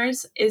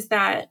entrepreneurs, is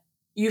that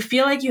you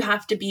feel like you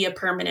have to be a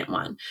permanent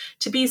one.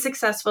 To be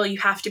successful, you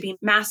have to be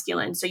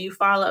masculine. So you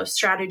follow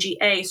strategy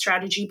A,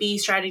 strategy B,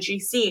 strategy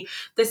C.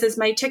 This is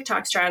my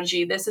TikTok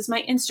strategy. This is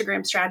my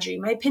Instagram strategy,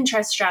 my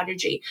Pinterest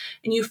strategy,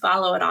 and you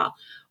follow it all.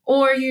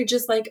 Or you're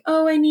just like,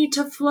 oh, I need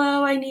to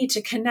flow. I need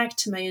to connect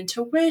to my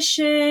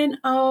intuition.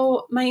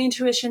 Oh, my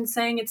intuition's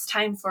saying it's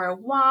time for a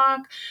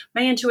walk.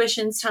 My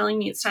intuition's telling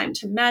me it's time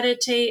to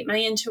meditate.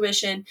 My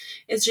intuition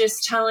is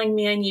just telling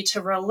me I need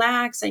to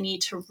relax. I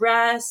need to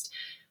rest.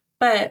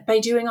 But by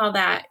doing all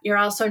that, you're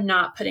also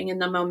not putting in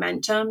the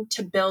momentum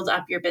to build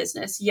up your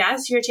business.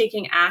 Yes, you're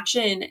taking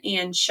action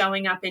and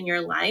showing up in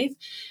your life,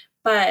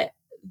 but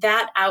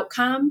that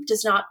outcome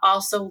does not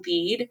also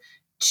lead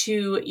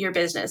to your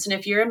business. And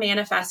if you're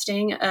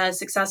manifesting a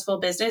successful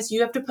business,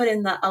 you have to put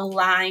in the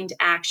aligned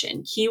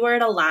action.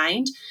 Keyword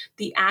aligned,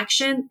 the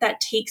action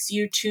that takes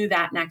you to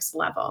that next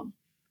level.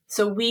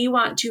 So we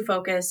want to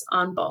focus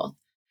on both.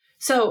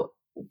 So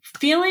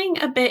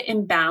feeling a bit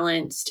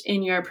imbalanced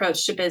in your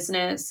approach to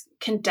business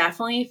can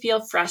definitely feel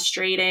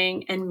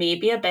frustrating and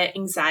maybe a bit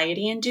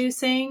anxiety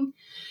inducing.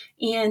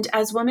 And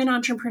as women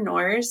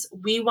entrepreneurs,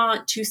 we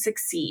want to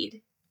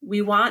succeed.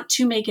 We want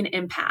to make an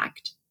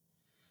impact,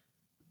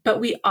 but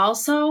we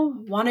also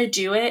want to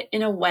do it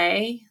in a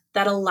way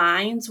that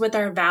aligns with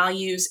our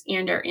values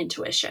and our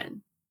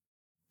intuition.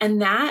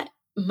 And that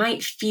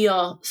might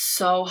feel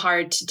so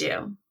hard to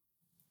do.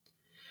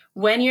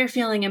 When you're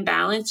feeling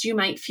imbalanced, you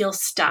might feel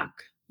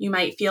stuck. You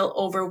might feel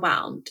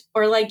overwhelmed,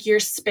 or like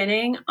you're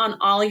spinning on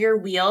all your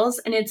wheels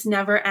and it's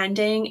never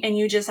ending. And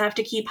you just have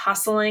to keep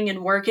hustling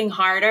and working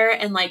harder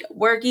and like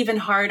work even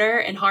harder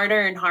and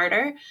harder and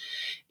harder.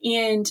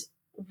 And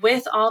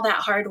with all that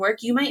hard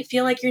work, you might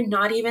feel like you're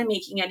not even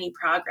making any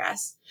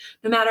progress.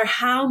 No matter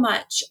how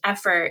much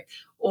effort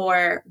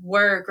or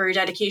work or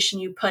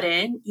dedication you put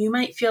in, you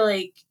might feel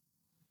like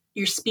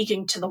you're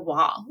speaking to the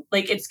wall,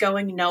 like it's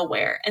going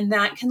nowhere. And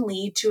that can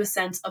lead to a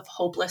sense of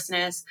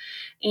hopelessness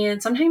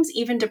and sometimes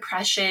even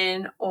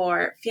depression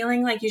or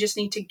feeling like you just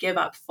need to give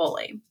up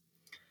fully.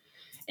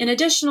 And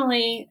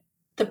additionally,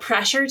 the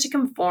pressure to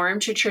conform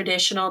to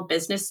traditional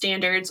business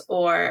standards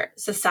or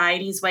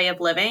society's way of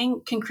living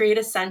can create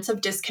a sense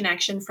of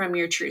disconnection from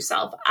your true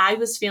self. I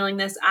was feeling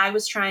this. I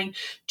was trying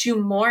to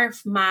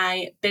morph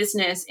my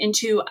business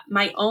into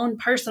my own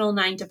personal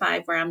 9 to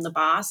 5 where I'm the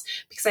boss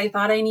because I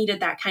thought I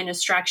needed that kind of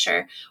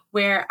structure,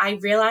 where I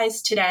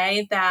realized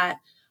today that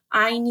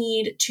I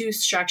need to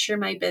structure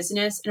my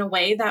business in a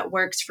way that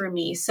works for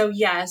me. So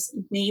yes,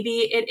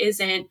 maybe it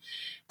isn't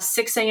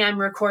 6 a.m.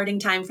 recording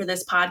time for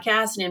this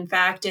podcast. And in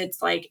fact,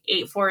 it's like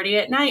 8:40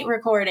 at night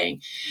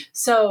recording.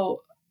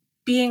 So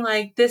being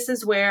like, this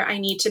is where I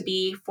need to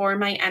be for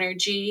my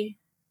energy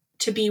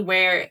to be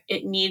where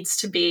it needs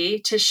to be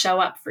to show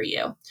up for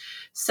you.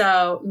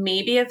 So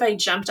maybe if I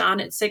jumped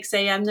on at 6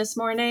 a.m. this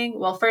morning,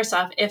 well, first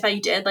off, if I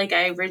did like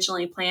I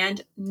originally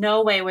planned,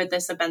 no way would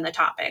this have been the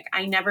topic.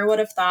 I never would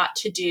have thought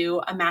to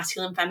do a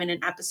masculine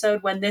feminine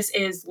episode when this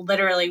is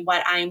literally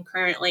what I'm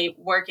currently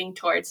working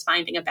towards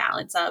finding a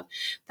balance of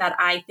that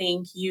I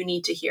think you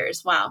need to hear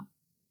as well.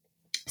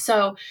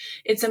 So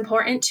it's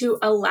important to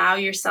allow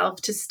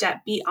yourself to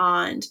step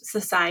beyond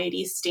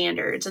society's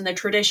standards and the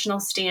traditional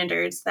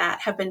standards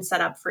that have been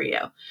set up for you.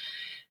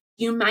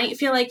 You might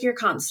feel like you're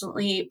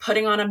constantly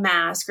putting on a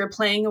mask or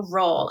playing a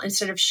role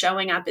instead of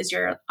showing up as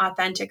your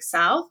authentic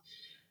self,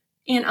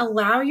 and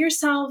allow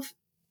yourself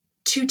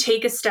to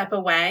take a step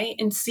away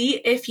and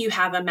see if you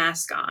have a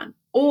mask on,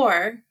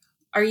 or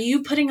are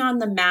you putting on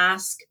the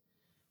mask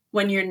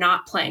when you're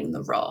not playing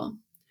the role?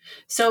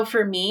 So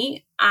for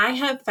me, I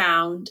have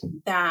found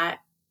that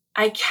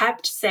I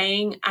kept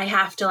saying I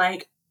have to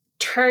like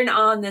turn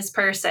on this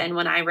person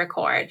when I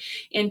record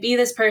and be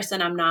this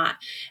person I'm not,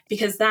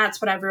 because that's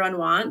what everyone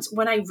wants.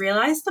 When I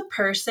realized the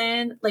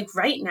person, like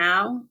right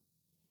now,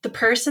 the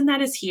person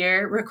that is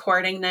here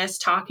recording this,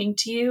 talking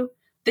to you,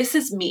 this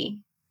is me.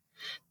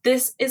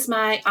 This is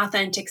my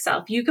authentic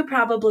self. You could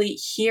probably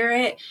hear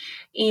it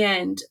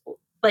and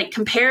like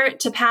compare it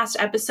to past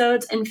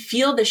episodes and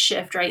feel the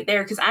shift right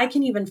there, because I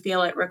can even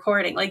feel it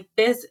recording. Like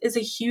this is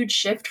a huge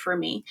shift for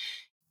me.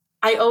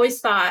 I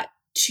always thought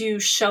to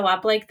show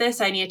up like this,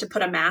 I needed to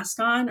put a mask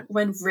on,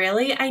 when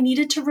really I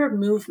needed to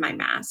remove my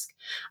mask.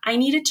 I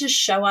needed to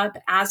show up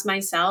as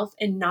myself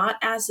and not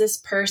as this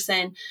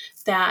person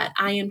that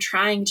I am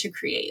trying to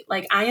create.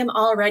 Like I am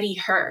already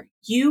her.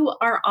 You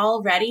are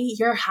already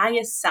your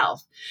highest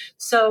self.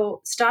 So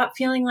stop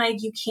feeling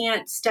like you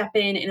can't step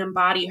in and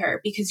embody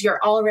her, because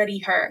you're already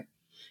her.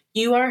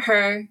 You are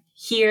her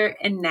here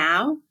and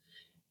now.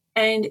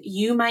 And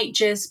you might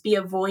just be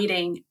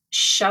avoiding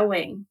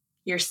showing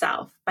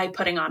yourself by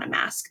putting on a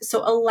mask.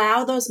 So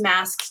allow those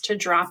masks to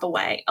drop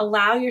away.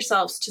 Allow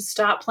yourselves to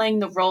stop playing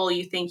the role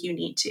you think you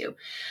need to.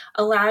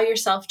 Allow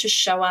yourself to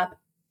show up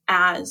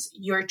as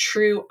your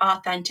true,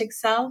 authentic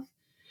self.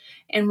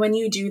 And when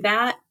you do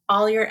that,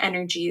 all your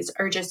energies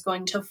are just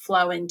going to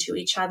flow into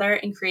each other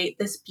and create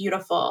this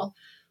beautiful,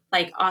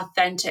 like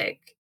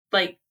authentic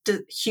like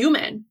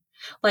human,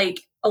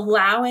 like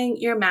allowing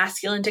your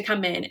masculine to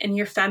come in and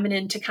your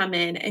feminine to come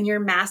in and your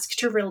mask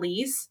to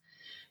release.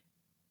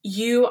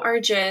 You are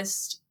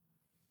just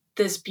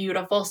this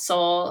beautiful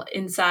soul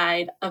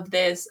inside of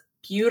this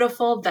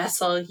beautiful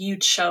vessel you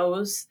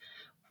chose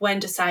when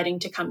deciding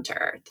to come to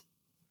Earth.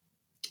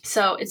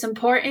 So it's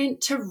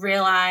important to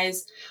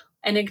realize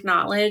and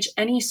acknowledge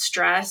any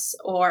stress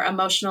or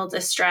emotional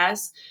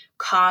distress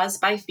caused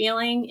by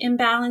feeling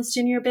imbalanced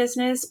in your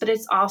business, but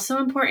it's also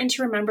important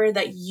to remember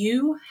that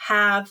you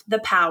have the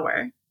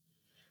power.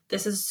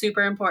 This is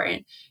super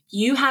important.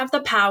 You have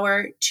the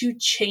power to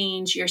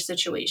change your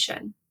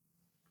situation.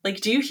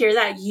 Like, do you hear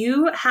that?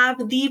 You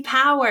have the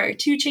power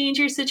to change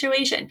your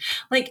situation.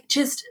 Like,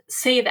 just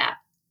say that.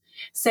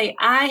 Say,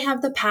 I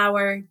have the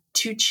power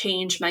to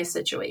change my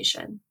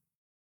situation.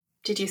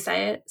 Did you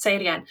say it? Say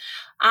it again.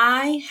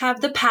 I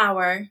have the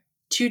power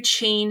to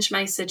change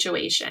my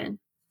situation.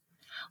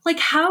 Like,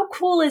 how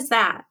cool is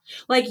that?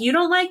 Like, you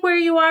don't like where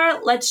you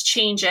are? Let's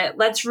change it.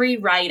 Let's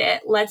rewrite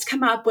it. Let's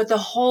come up with a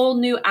whole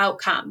new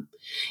outcome.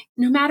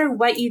 No matter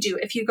what you do,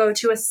 if you go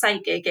to a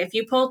psychic, if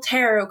you pull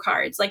tarot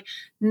cards, like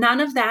none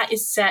of that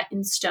is set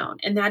in stone.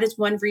 And that is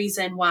one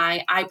reason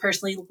why I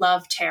personally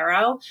love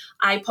tarot.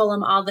 I pull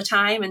them all the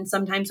time and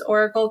sometimes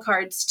oracle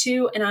cards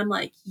too. And I'm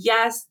like,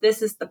 yes,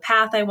 this is the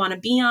path I want to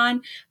be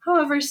on.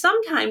 However,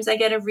 sometimes I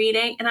get a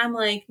reading and I'm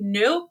like,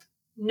 nope,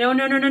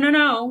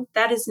 no.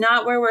 That is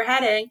not where we're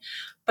heading.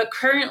 But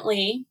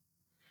currently,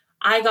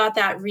 I got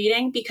that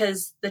reading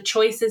because the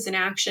choices and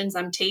actions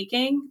I'm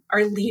taking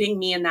are leading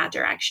me in that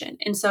direction.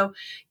 And so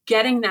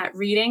getting that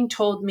reading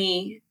told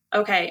me,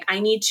 okay, I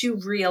need to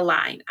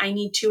realign. I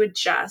need to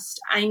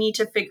adjust. I need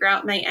to figure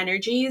out my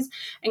energies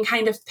and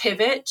kind of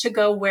pivot to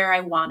go where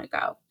I want to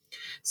go.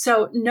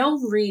 So no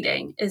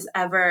reading is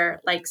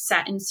ever like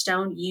set in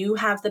stone. You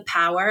have the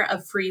power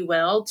of free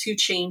will to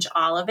change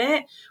all of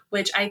it,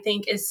 which I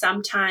think is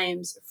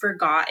sometimes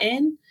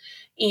forgotten.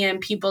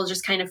 And people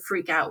just kind of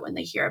freak out when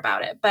they hear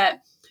about it. But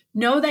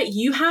know that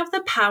you have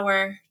the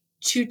power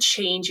to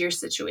change your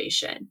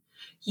situation.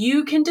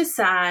 You can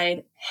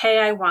decide, hey,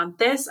 I want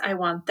this, I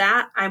want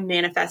that, I'm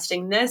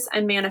manifesting this,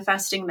 I'm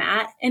manifesting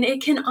that, and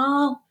it can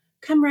all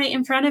come right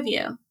in front of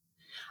you.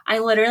 I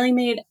literally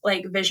made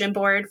like vision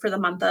board for the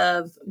month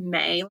of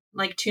May,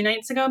 like 2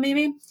 nights ago,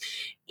 maybe.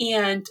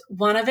 And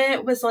one of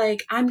it was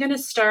like, I'm going to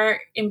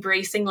start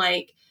embracing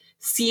like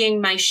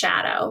seeing my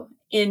shadow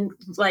in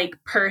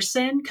like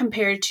person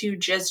compared to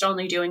just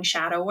only doing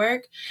shadow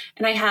work.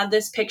 And I had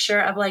this picture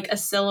of like a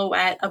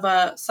silhouette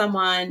of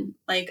someone,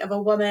 like of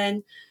a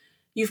woman.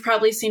 You've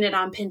probably seen it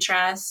on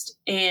Pinterest,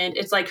 and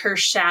it's like her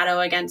shadow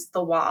against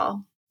the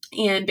wall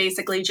and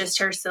basically just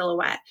her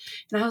silhouette.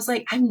 And I was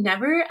like, I've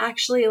never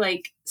actually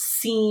like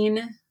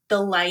seen the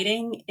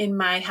lighting in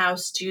my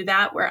house do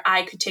that where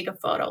I could take a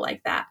photo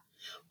like that.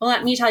 Well,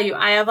 let me tell you,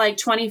 I have like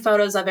 20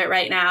 photos of it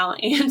right now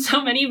and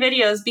so many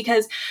videos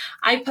because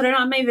I put it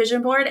on my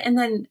vision board, and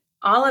then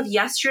all of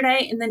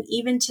yesterday and then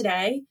even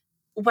today,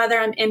 whether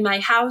I'm in my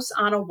house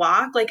on a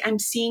walk, like I'm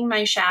seeing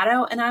my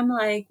shadow and I'm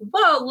like,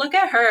 whoa, look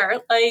at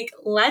her. Like,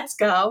 let's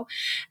go.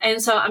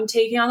 And so I'm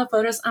taking all the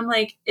photos. I'm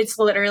like, it's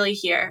literally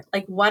here.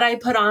 Like what I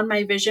put on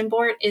my vision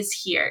board is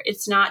here.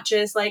 It's not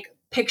just like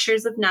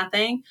pictures of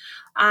nothing.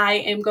 I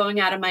am going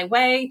out of my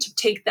way to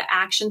take the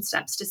action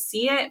steps to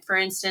see it. For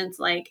instance,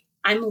 like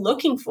I'm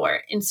looking for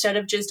it instead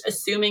of just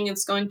assuming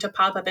it's going to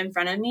pop up in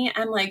front of me.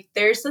 I'm like,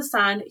 there's the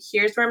sun.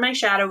 Here's where my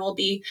shadow will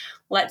be.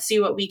 Let's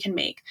see what we can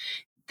make.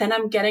 Then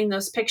I'm getting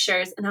those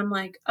pictures and I'm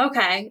like,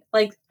 okay,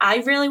 like I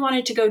really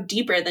wanted to go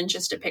deeper than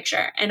just a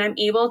picture. And I'm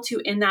able to,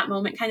 in that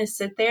moment, kind of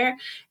sit there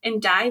and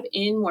dive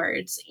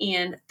inwards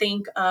and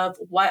think of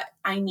what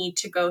I need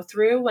to go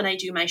through when I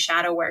do my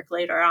shadow work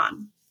later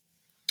on.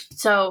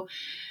 So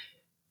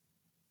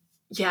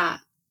yeah,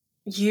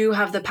 you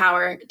have the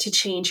power to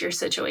change your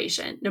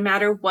situation, no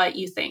matter what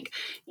you think.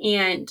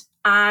 And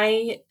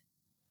I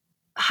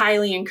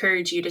highly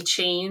encourage you to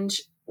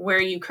change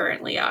where you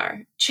currently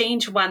are.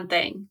 Change one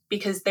thing,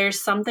 because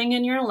there's something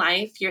in your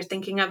life, you're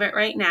thinking of it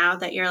right now,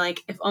 that you're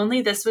like, if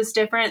only this was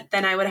different,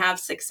 then I would have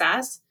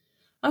success.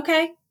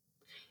 Okay.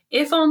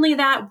 If only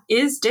that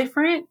is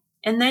different,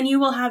 and then you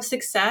will have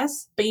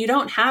success, but you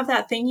don't have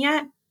that thing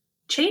yet,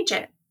 change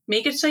it.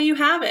 Make it so you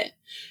have it.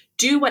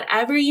 Do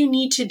whatever you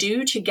need to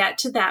do to get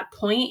to that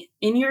point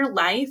in your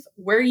life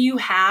where you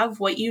have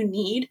what you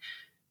need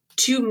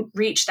to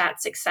reach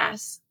that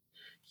success.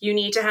 You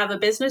need to have a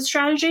business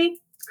strategy,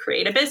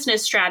 create a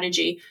business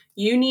strategy.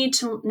 You need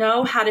to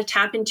know how to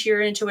tap into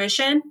your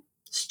intuition.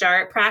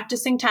 Start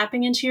practicing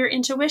tapping into your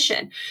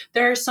intuition.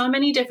 There are so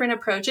many different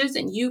approaches,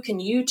 and you can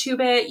YouTube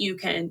it, you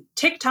can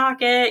TikTok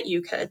it,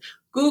 you could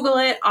Google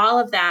it, all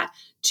of that,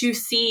 to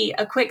see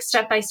a quick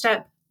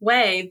step-by-step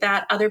way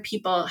that other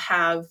people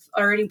have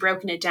already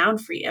broken it down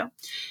for you.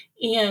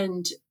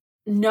 And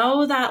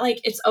know that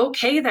like it's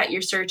okay that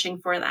you're searching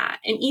for that.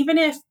 And even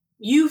if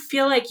you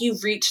feel like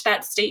you've reached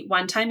that state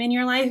one time in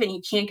your life and you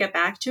can't get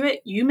back to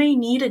it, you may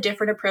need a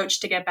different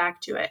approach to get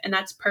back to it. And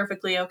that's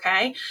perfectly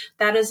okay.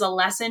 That is a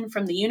lesson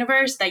from the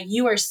universe that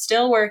you are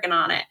still working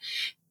on it.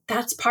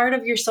 that's part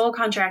of your soul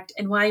contract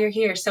and why you're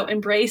here. So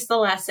embrace the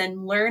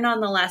lesson, learn on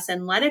the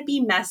lesson, let it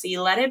be messy,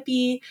 let it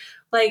be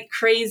like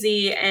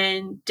crazy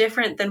and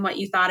different than what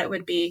you thought it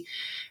would be,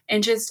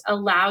 and just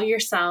allow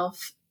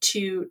yourself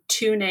to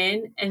tune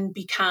in and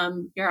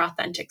become your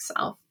authentic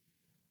self.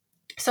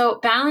 So,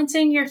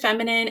 balancing your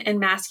feminine and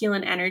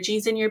masculine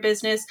energies in your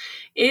business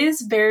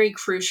is very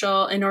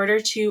crucial in order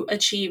to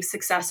achieve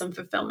success and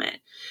fulfillment.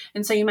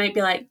 And so, you might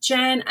be like,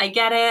 Jen, I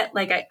get it.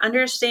 Like, I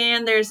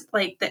understand there's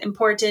like the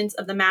importance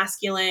of the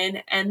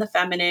masculine and the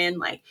feminine.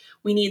 Like,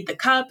 we need the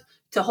cup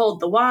to hold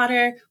the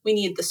water, we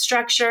need the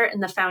structure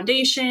and the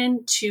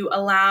foundation to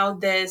allow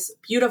this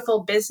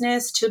beautiful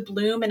business to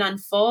bloom and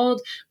unfold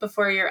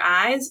before your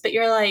eyes. But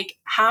you're like,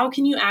 how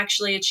can you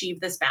actually achieve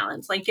this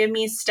balance? Like, give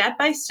me step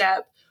by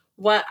step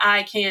what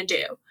I can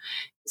do.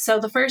 So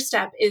the first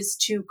step is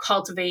to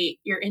cultivate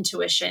your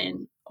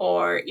intuition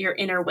or your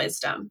inner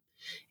wisdom.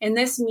 And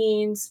this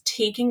means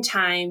taking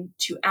time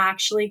to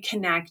actually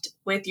connect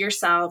with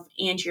yourself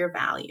and your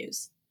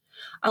values.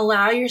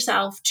 Allow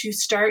yourself to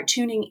start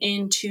tuning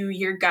into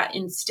your gut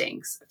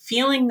instincts,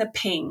 feeling the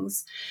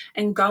pings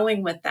and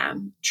going with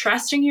them.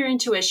 Trusting your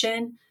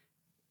intuition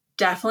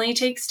definitely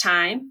takes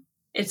time.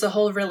 It's a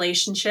whole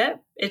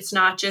relationship. It's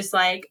not just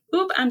like,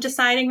 oop, I'm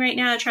deciding right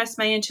now to trust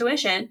my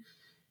intuition.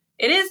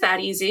 It is that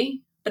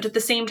easy, but at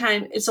the same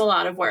time, it's a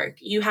lot of work.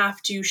 You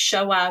have to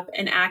show up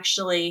and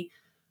actually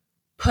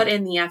put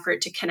in the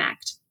effort to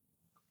connect.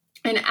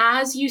 And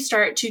as you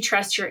start to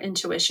trust your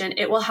intuition,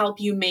 it will help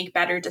you make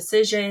better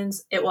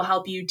decisions. It will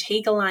help you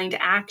take aligned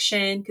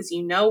action because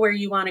you know where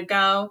you want to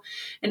go.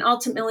 And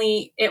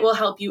ultimately, it will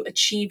help you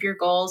achieve your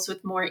goals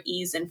with more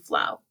ease and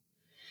flow.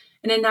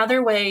 And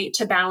another way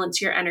to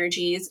balance your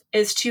energies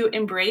is to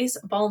embrace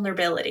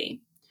vulnerability.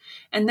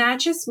 And that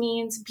just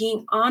means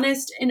being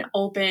honest and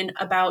open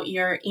about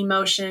your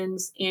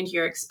emotions and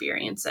your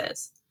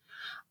experiences.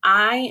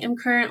 I am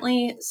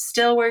currently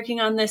still working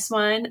on this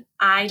one.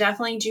 I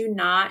definitely do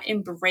not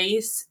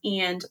embrace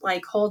and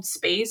like hold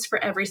space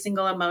for every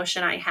single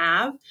emotion I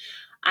have.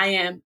 I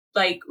am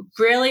like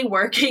really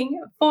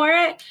working for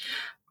it.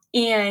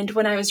 And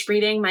when I was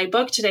reading my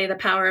book today, The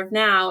Power of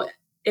Now,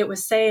 it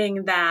was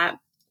saying that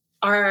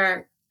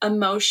our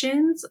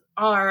emotions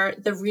are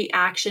the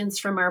reactions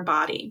from our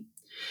body.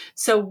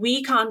 So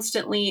we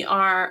constantly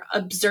are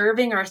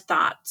observing our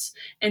thoughts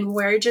and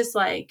we're just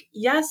like,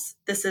 yes,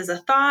 this is a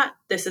thought.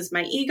 This is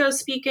my ego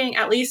speaking.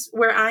 At least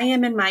where I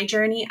am in my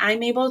journey,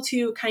 I'm able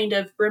to kind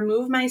of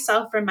remove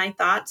myself from my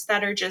thoughts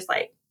that are just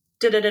like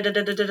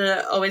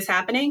always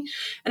happening.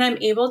 And I'm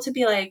able to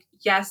be like,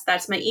 yes,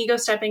 that's my ego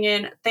stepping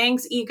in.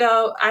 Thanks,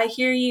 ego. I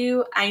hear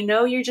you. I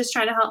know you're just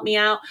trying to help me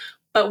out,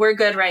 but we're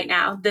good right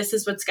now. This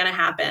is what's going to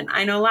happen.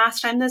 I know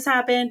last time this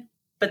happened,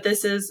 but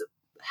this is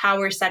how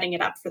we're setting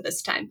it up for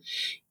this time.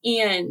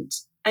 And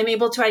I'm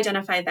able to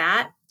identify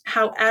that.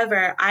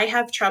 However, I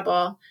have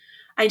trouble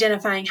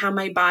identifying how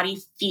my body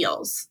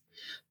feels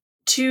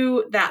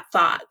to that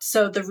thought.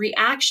 So the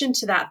reaction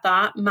to that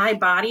thought, my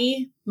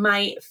body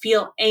might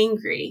feel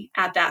angry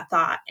at that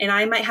thought. And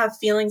I might have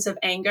feelings of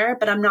anger,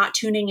 but I'm not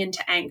tuning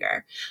into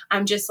anger.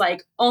 I'm just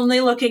like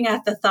only looking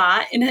at the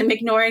thought and I'm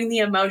ignoring the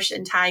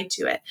emotion tied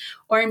to it.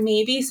 Or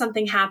maybe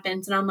something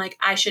happens and I'm like,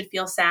 I should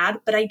feel sad,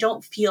 but I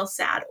don't feel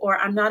sad, or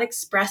I'm not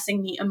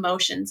expressing the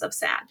emotions of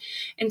sad.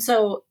 And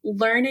so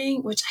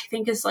learning, which I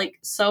think is like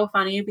so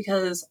funny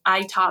because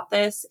I taught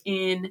this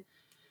in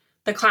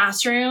the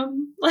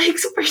classroom like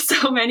for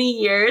so many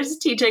years,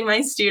 teaching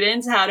my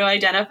students how to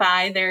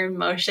identify their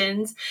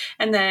emotions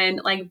and then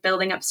like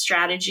building up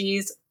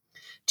strategies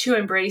to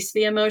embrace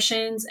the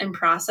emotions and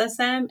process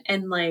them.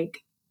 And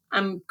like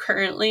I'm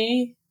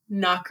currently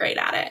not great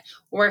at it,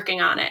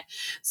 working on it.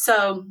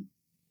 So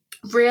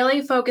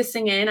really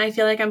focusing in, I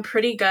feel like I'm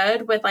pretty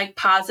good with like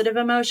positive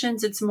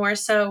emotions. It's more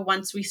so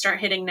once we start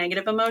hitting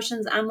negative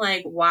emotions, I'm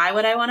like, why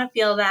would I want to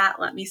feel that?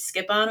 Let me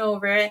skip on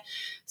over it.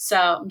 So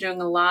I'm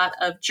doing a lot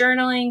of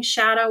journaling,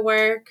 shadow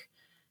work,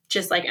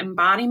 just like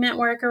embodiment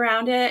work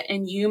around it.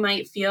 And you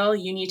might feel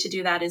you need to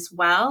do that as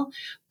well.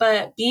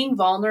 But being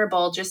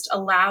vulnerable just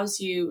allows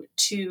you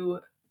to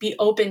be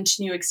open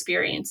to new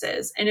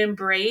experiences and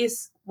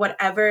embrace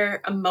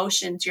whatever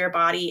emotions your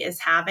body is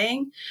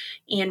having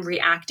and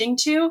reacting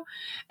to,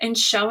 and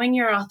showing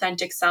your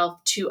authentic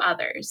self to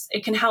others.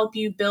 It can help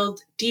you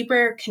build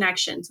deeper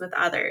connections with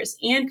others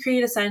and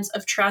create a sense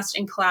of trust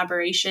and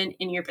collaboration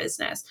in your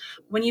business.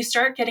 When you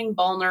start getting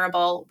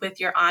vulnerable with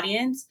your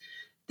audience,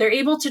 they're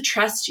able to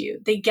trust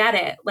you. They get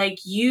it.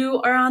 Like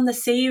you are on the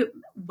same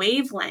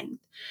wavelength.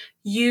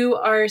 You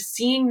are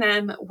seeing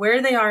them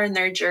where they are in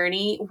their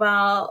journey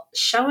while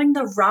showing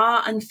the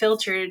raw,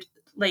 unfiltered,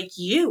 like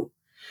you.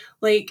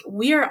 Like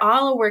we are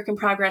all a work in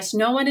progress.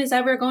 No one is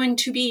ever going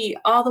to be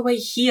all the way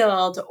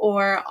healed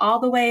or all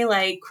the way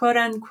like quote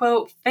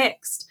unquote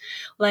fixed.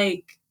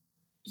 Like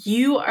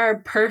you are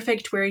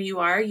perfect where you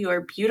are. You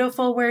are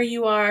beautiful where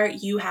you are.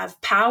 You have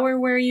power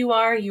where you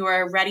are. You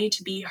are ready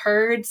to be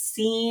heard,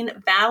 seen,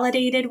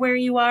 validated where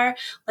you are.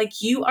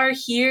 Like you are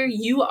here.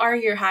 You are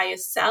your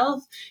highest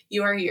self.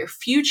 You are your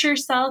future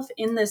self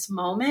in this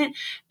moment.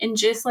 And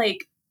just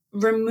like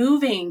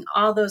removing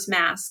all those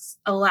masks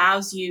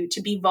allows you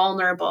to be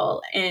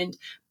vulnerable and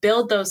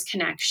build those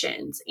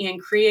connections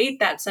and create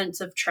that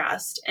sense of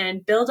trust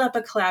and build up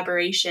a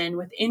collaboration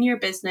within your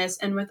business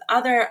and with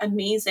other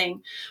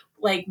amazing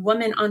like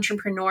women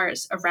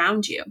entrepreneurs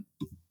around you.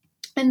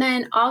 And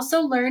then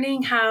also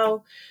learning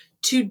how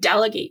to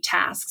delegate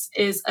tasks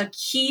is a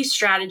key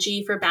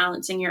strategy for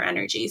balancing your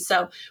energy.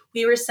 So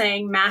we were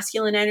saying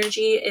masculine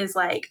energy is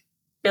like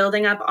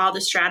building up all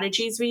the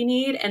strategies we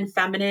need, and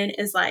feminine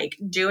is like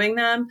doing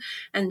them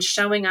and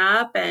showing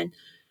up and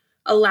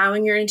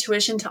allowing your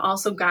intuition to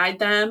also guide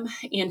them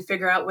and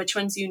figure out which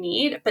ones you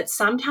need. But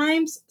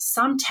sometimes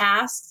some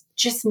tasks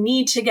just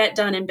need to get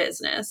done in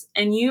business,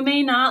 and you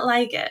may not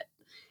like it.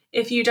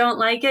 If you don't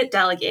like it,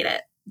 delegate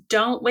it.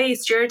 Don't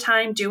waste your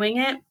time doing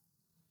it,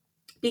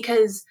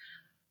 because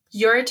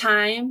your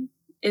time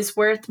is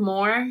worth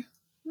more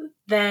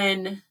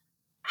than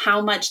how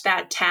much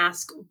that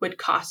task would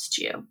cost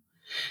you.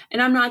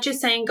 And I'm not just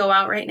saying go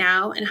out right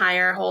now and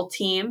hire a whole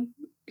team,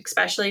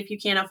 especially if you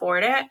can't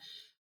afford it.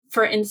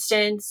 For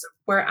instance,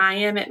 where I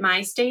am at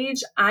my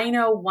stage, I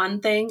know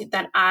one thing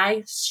that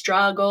I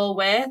struggle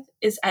with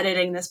is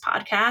editing this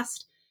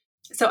podcast.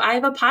 So I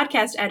have a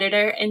podcast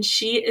editor, and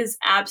she is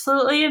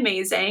absolutely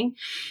amazing.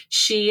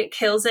 She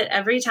kills it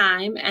every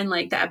time. And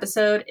like the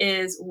episode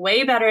is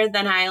way better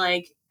than I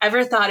like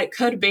ever thought it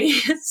could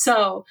be.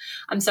 So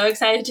I'm so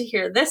excited to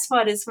hear this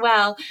one as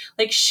well.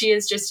 Like, she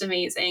is just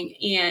amazing.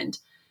 And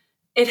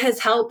it has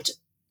helped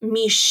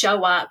me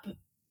show up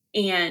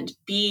and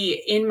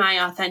be in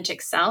my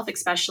authentic self,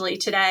 especially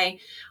today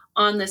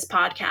on this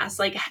podcast.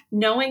 Like,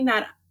 knowing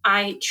that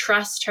I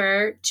trust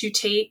her to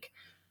take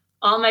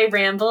all my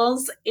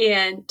rambles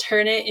and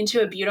turn it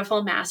into a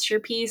beautiful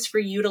masterpiece for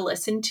you to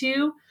listen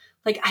to.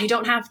 Like, I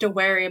don't have to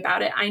worry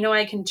about it. I know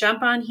I can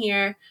jump on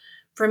here,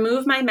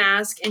 remove my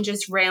mask, and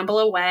just ramble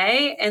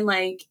away, and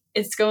like,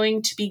 it's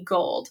going to be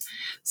gold.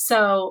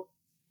 So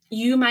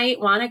you might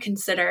want to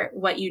consider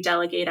what you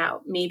delegate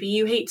out. Maybe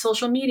you hate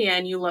social media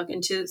and you look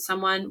into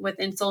someone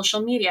within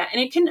social media,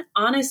 and it can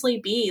honestly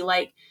be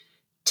like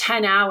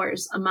 10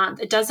 hours a month.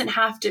 It doesn't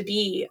have to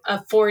be a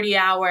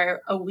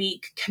 40-hour a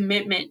week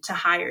commitment to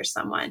hire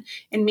someone.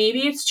 And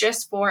maybe it's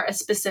just for a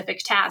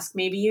specific task.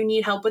 Maybe you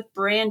need help with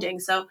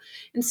branding. So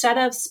instead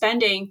of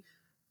spending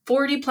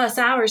 40 plus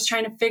hours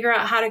trying to figure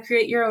out how to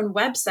create your own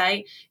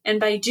website,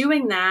 and by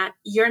doing that,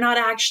 you're not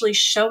actually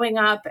showing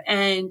up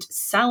and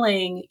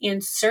selling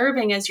and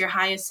serving as your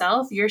highest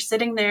self. You're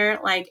sitting there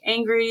like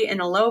angry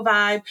in a low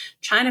vibe,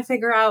 trying to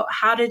figure out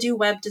how to do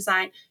web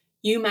design.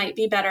 You might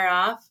be better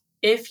off,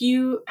 if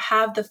you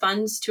have the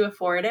funds to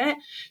afford it,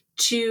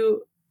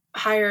 to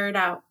hire it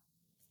out.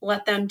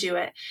 Let them do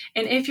it.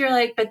 And if you're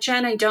like, but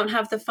Jen, I don't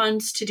have the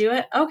funds to do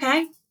it.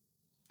 Okay,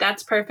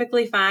 that's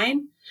perfectly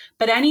fine.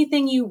 But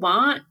anything you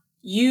want,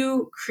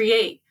 you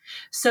create.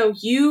 So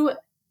you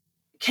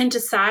can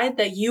decide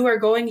that you are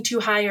going to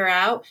hire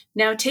out.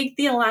 Now take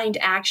the aligned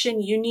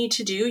action you need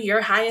to do,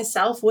 your highest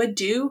self would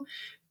do,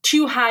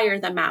 to hire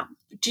them out.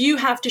 Do you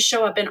have to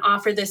show up and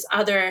offer this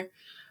other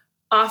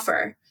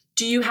offer?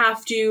 Do you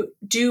have to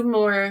do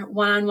more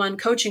one-on-one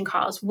coaching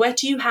calls? What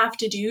do you have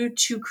to do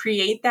to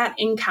create that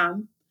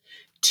income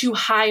to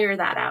hire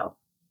that out?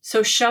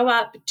 So show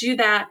up, do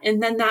that,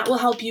 and then that will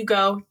help you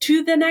go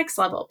to the next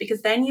level,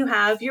 because then you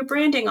have your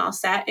branding all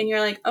set and you're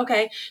like,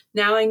 okay,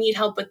 now I need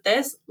help with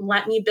this.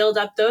 Let me build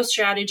up those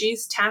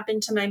strategies, tap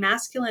into my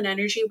masculine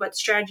energy. What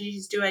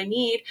strategies do I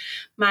need?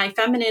 My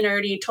feminine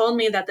already told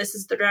me that this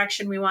is the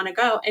direction we want to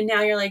go. And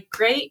now you're like,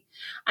 great,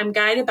 I'm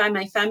guided by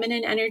my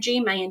feminine energy,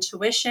 my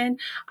intuition.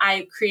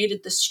 I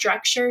created the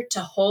structure to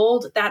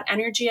hold that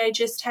energy I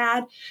just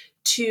had,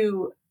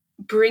 to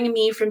bring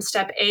me from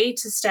step A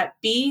to step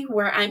B,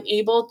 where I'm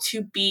able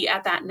to be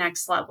at that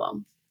next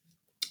level.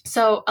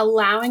 So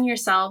allowing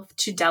yourself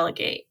to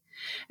delegate.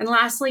 And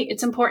lastly,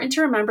 it's important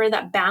to remember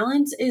that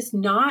balance is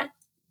not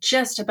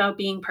just about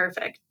being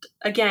perfect.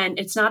 Again,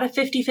 it's not a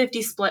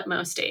 50-50 split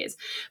most days,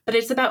 but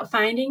it's about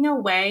finding a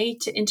way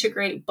to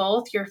integrate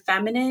both your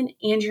feminine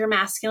and your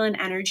masculine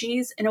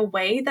energies in a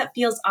way that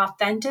feels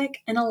authentic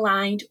and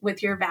aligned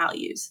with your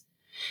values.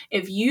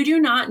 If you do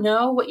not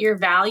know what your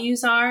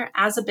values are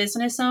as a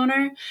business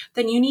owner,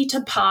 then you need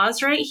to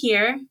pause right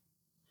here,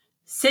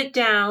 sit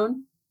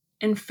down,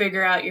 and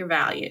figure out your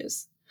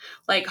values.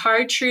 Like,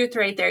 hard truth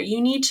right there.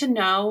 You need to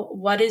know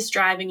what is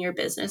driving your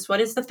business.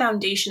 What is the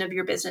foundation of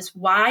your business?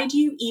 Why do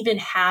you even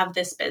have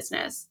this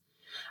business?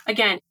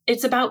 Again,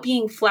 it's about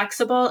being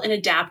flexible and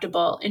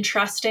adaptable and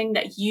trusting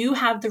that you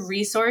have the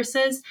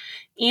resources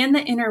and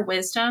the inner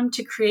wisdom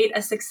to create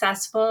a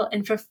successful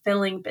and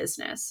fulfilling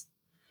business.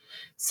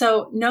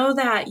 So know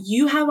that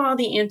you have all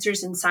the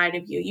answers inside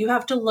of you. You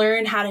have to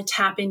learn how to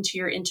tap into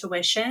your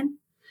intuition.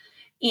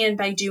 And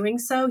by doing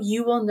so,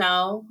 you will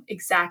know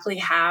exactly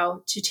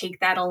how to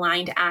take that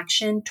aligned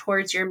action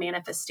towards your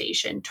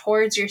manifestation,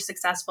 towards your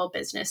successful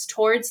business,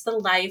 towards the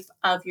life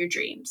of your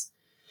dreams.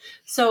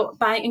 So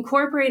by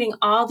incorporating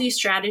all these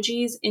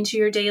strategies into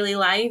your daily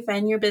life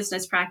and your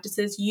business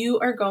practices, you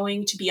are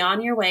going to be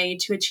on your way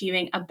to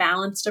achieving a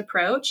balanced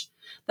approach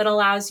that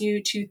allows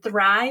you to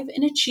thrive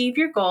and achieve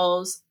your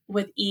goals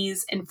with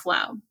ease and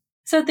flow.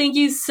 So thank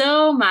you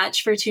so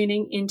much for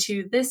tuning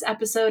into this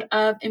episode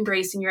of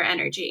Embracing Your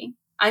Energy.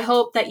 I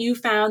hope that you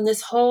found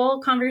this whole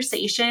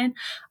conversation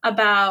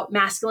about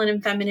masculine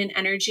and feminine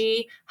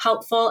energy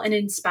helpful and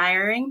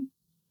inspiring.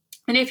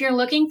 And if you're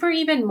looking for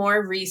even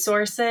more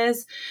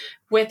resources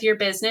with your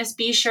business,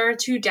 be sure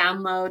to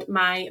download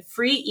my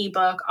free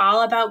ebook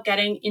all about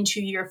getting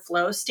into your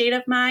flow state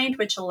of mind,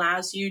 which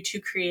allows you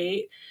to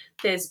create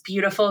this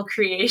beautiful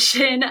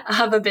creation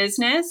of a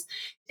business.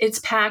 It's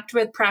packed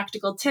with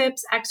practical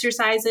tips,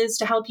 exercises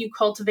to help you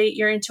cultivate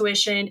your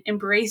intuition,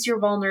 embrace your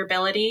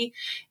vulnerability,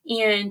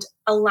 and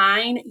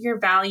align your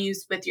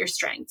values with your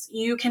strengths.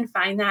 You can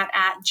find that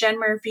at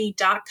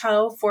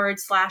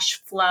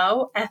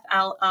jenmurphy.co/flow,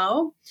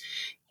 FLO.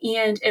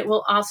 And it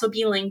will also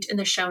be linked in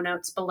the show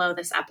notes below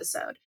this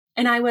episode.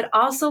 And I would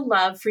also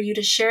love for you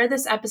to share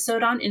this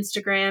episode on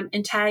Instagram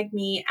and tag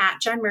me at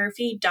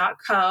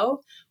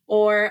jenmurphy.co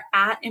or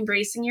at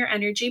Embracing Your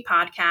Energy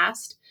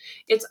podcast.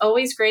 It's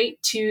always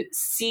great to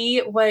see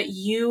what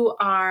you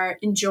are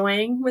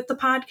enjoying with the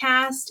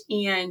podcast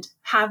and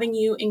having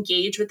you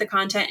engage with the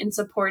content and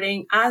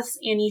supporting us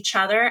and each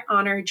other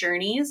on our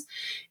journeys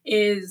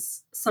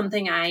is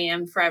something I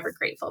am forever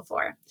grateful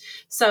for.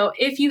 So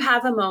if you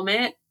have a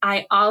moment,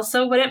 I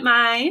also wouldn't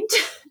mind,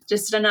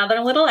 just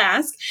another little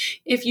ask,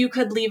 if you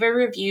could leave a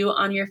review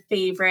on your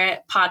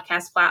favorite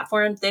podcast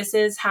platform. This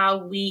is how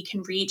we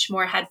can reach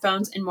more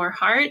headphones and more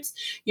hearts.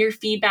 Your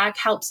feedback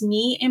helps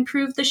me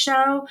improve the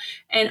show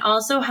and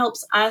also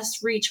helps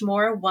us reach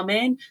more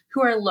women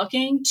who are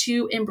looking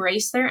to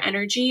embrace their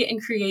energy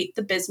and create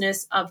the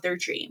business of their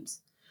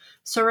dreams.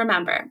 So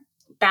remember,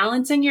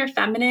 balancing your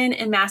feminine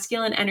and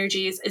masculine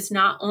energies is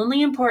not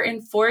only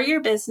important for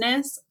your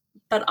business,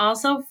 but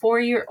also for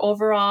your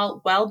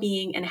overall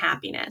well-being and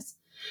happiness.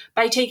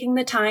 By taking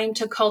the time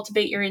to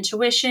cultivate your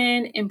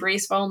intuition,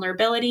 embrace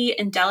vulnerability,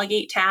 and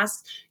delegate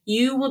tasks,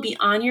 you will be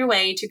on your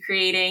way to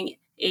creating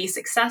a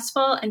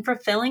successful and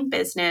fulfilling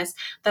business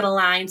that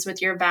aligns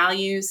with your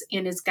values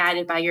and is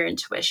guided by your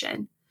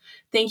intuition.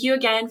 Thank you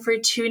again for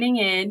tuning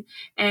in,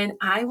 and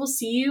I will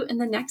see you in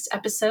the next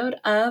episode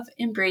of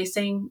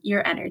Embracing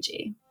Your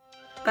Energy.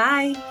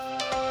 Bye.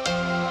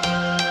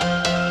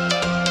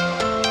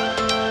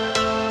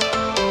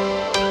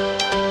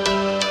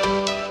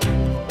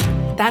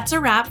 That's a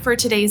wrap for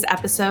today's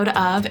episode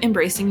of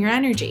Embracing Your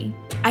Energy.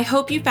 I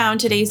hope you found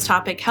today's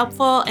topic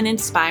helpful and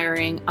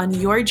inspiring on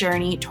your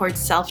journey towards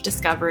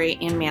self-discovery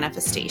and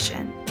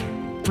manifestation.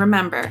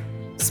 Remember,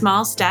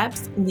 small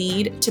steps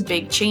lead to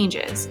big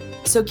changes,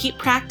 so keep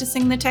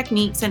practicing the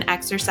techniques and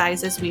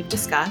exercises we've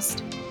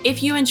discussed.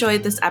 If you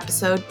enjoyed this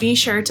episode, be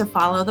sure to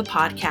follow the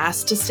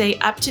podcast to stay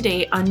up to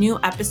date on new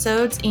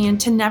episodes and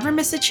to never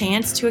miss a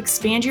chance to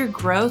expand your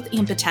growth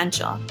and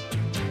potential.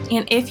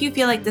 And if you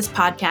feel like this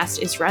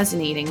podcast is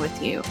resonating with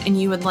you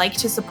and you would like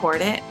to support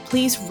it,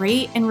 please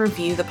rate and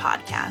review the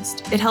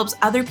podcast. It helps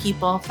other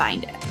people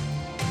find it.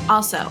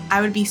 Also,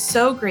 I would be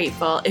so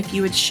grateful if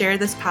you would share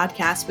this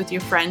podcast with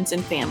your friends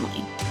and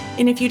family.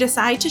 And if you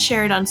decide to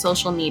share it on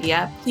social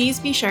media, please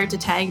be sure to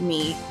tag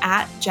me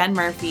at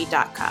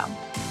jenmurphy.co.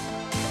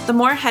 The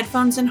more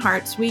headphones and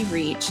hearts we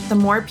reach, the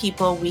more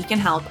people we can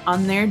help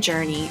on their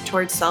journey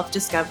towards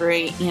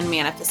self-discovery and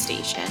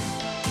manifestation.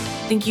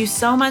 Thank you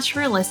so much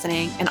for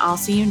listening, and I'll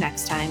see you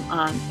next time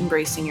on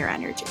Embracing Your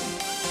Energy.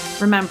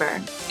 Remember,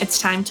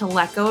 it's time to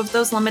let go of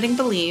those limiting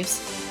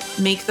beliefs,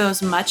 make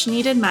those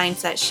much-needed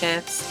mindset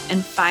shifts,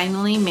 and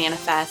finally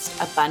manifest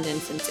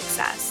abundance and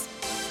success.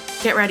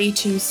 Get ready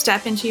to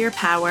step into your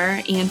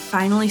power and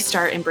finally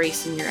start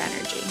embracing your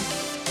energy.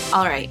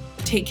 All right,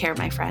 take care,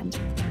 my friend.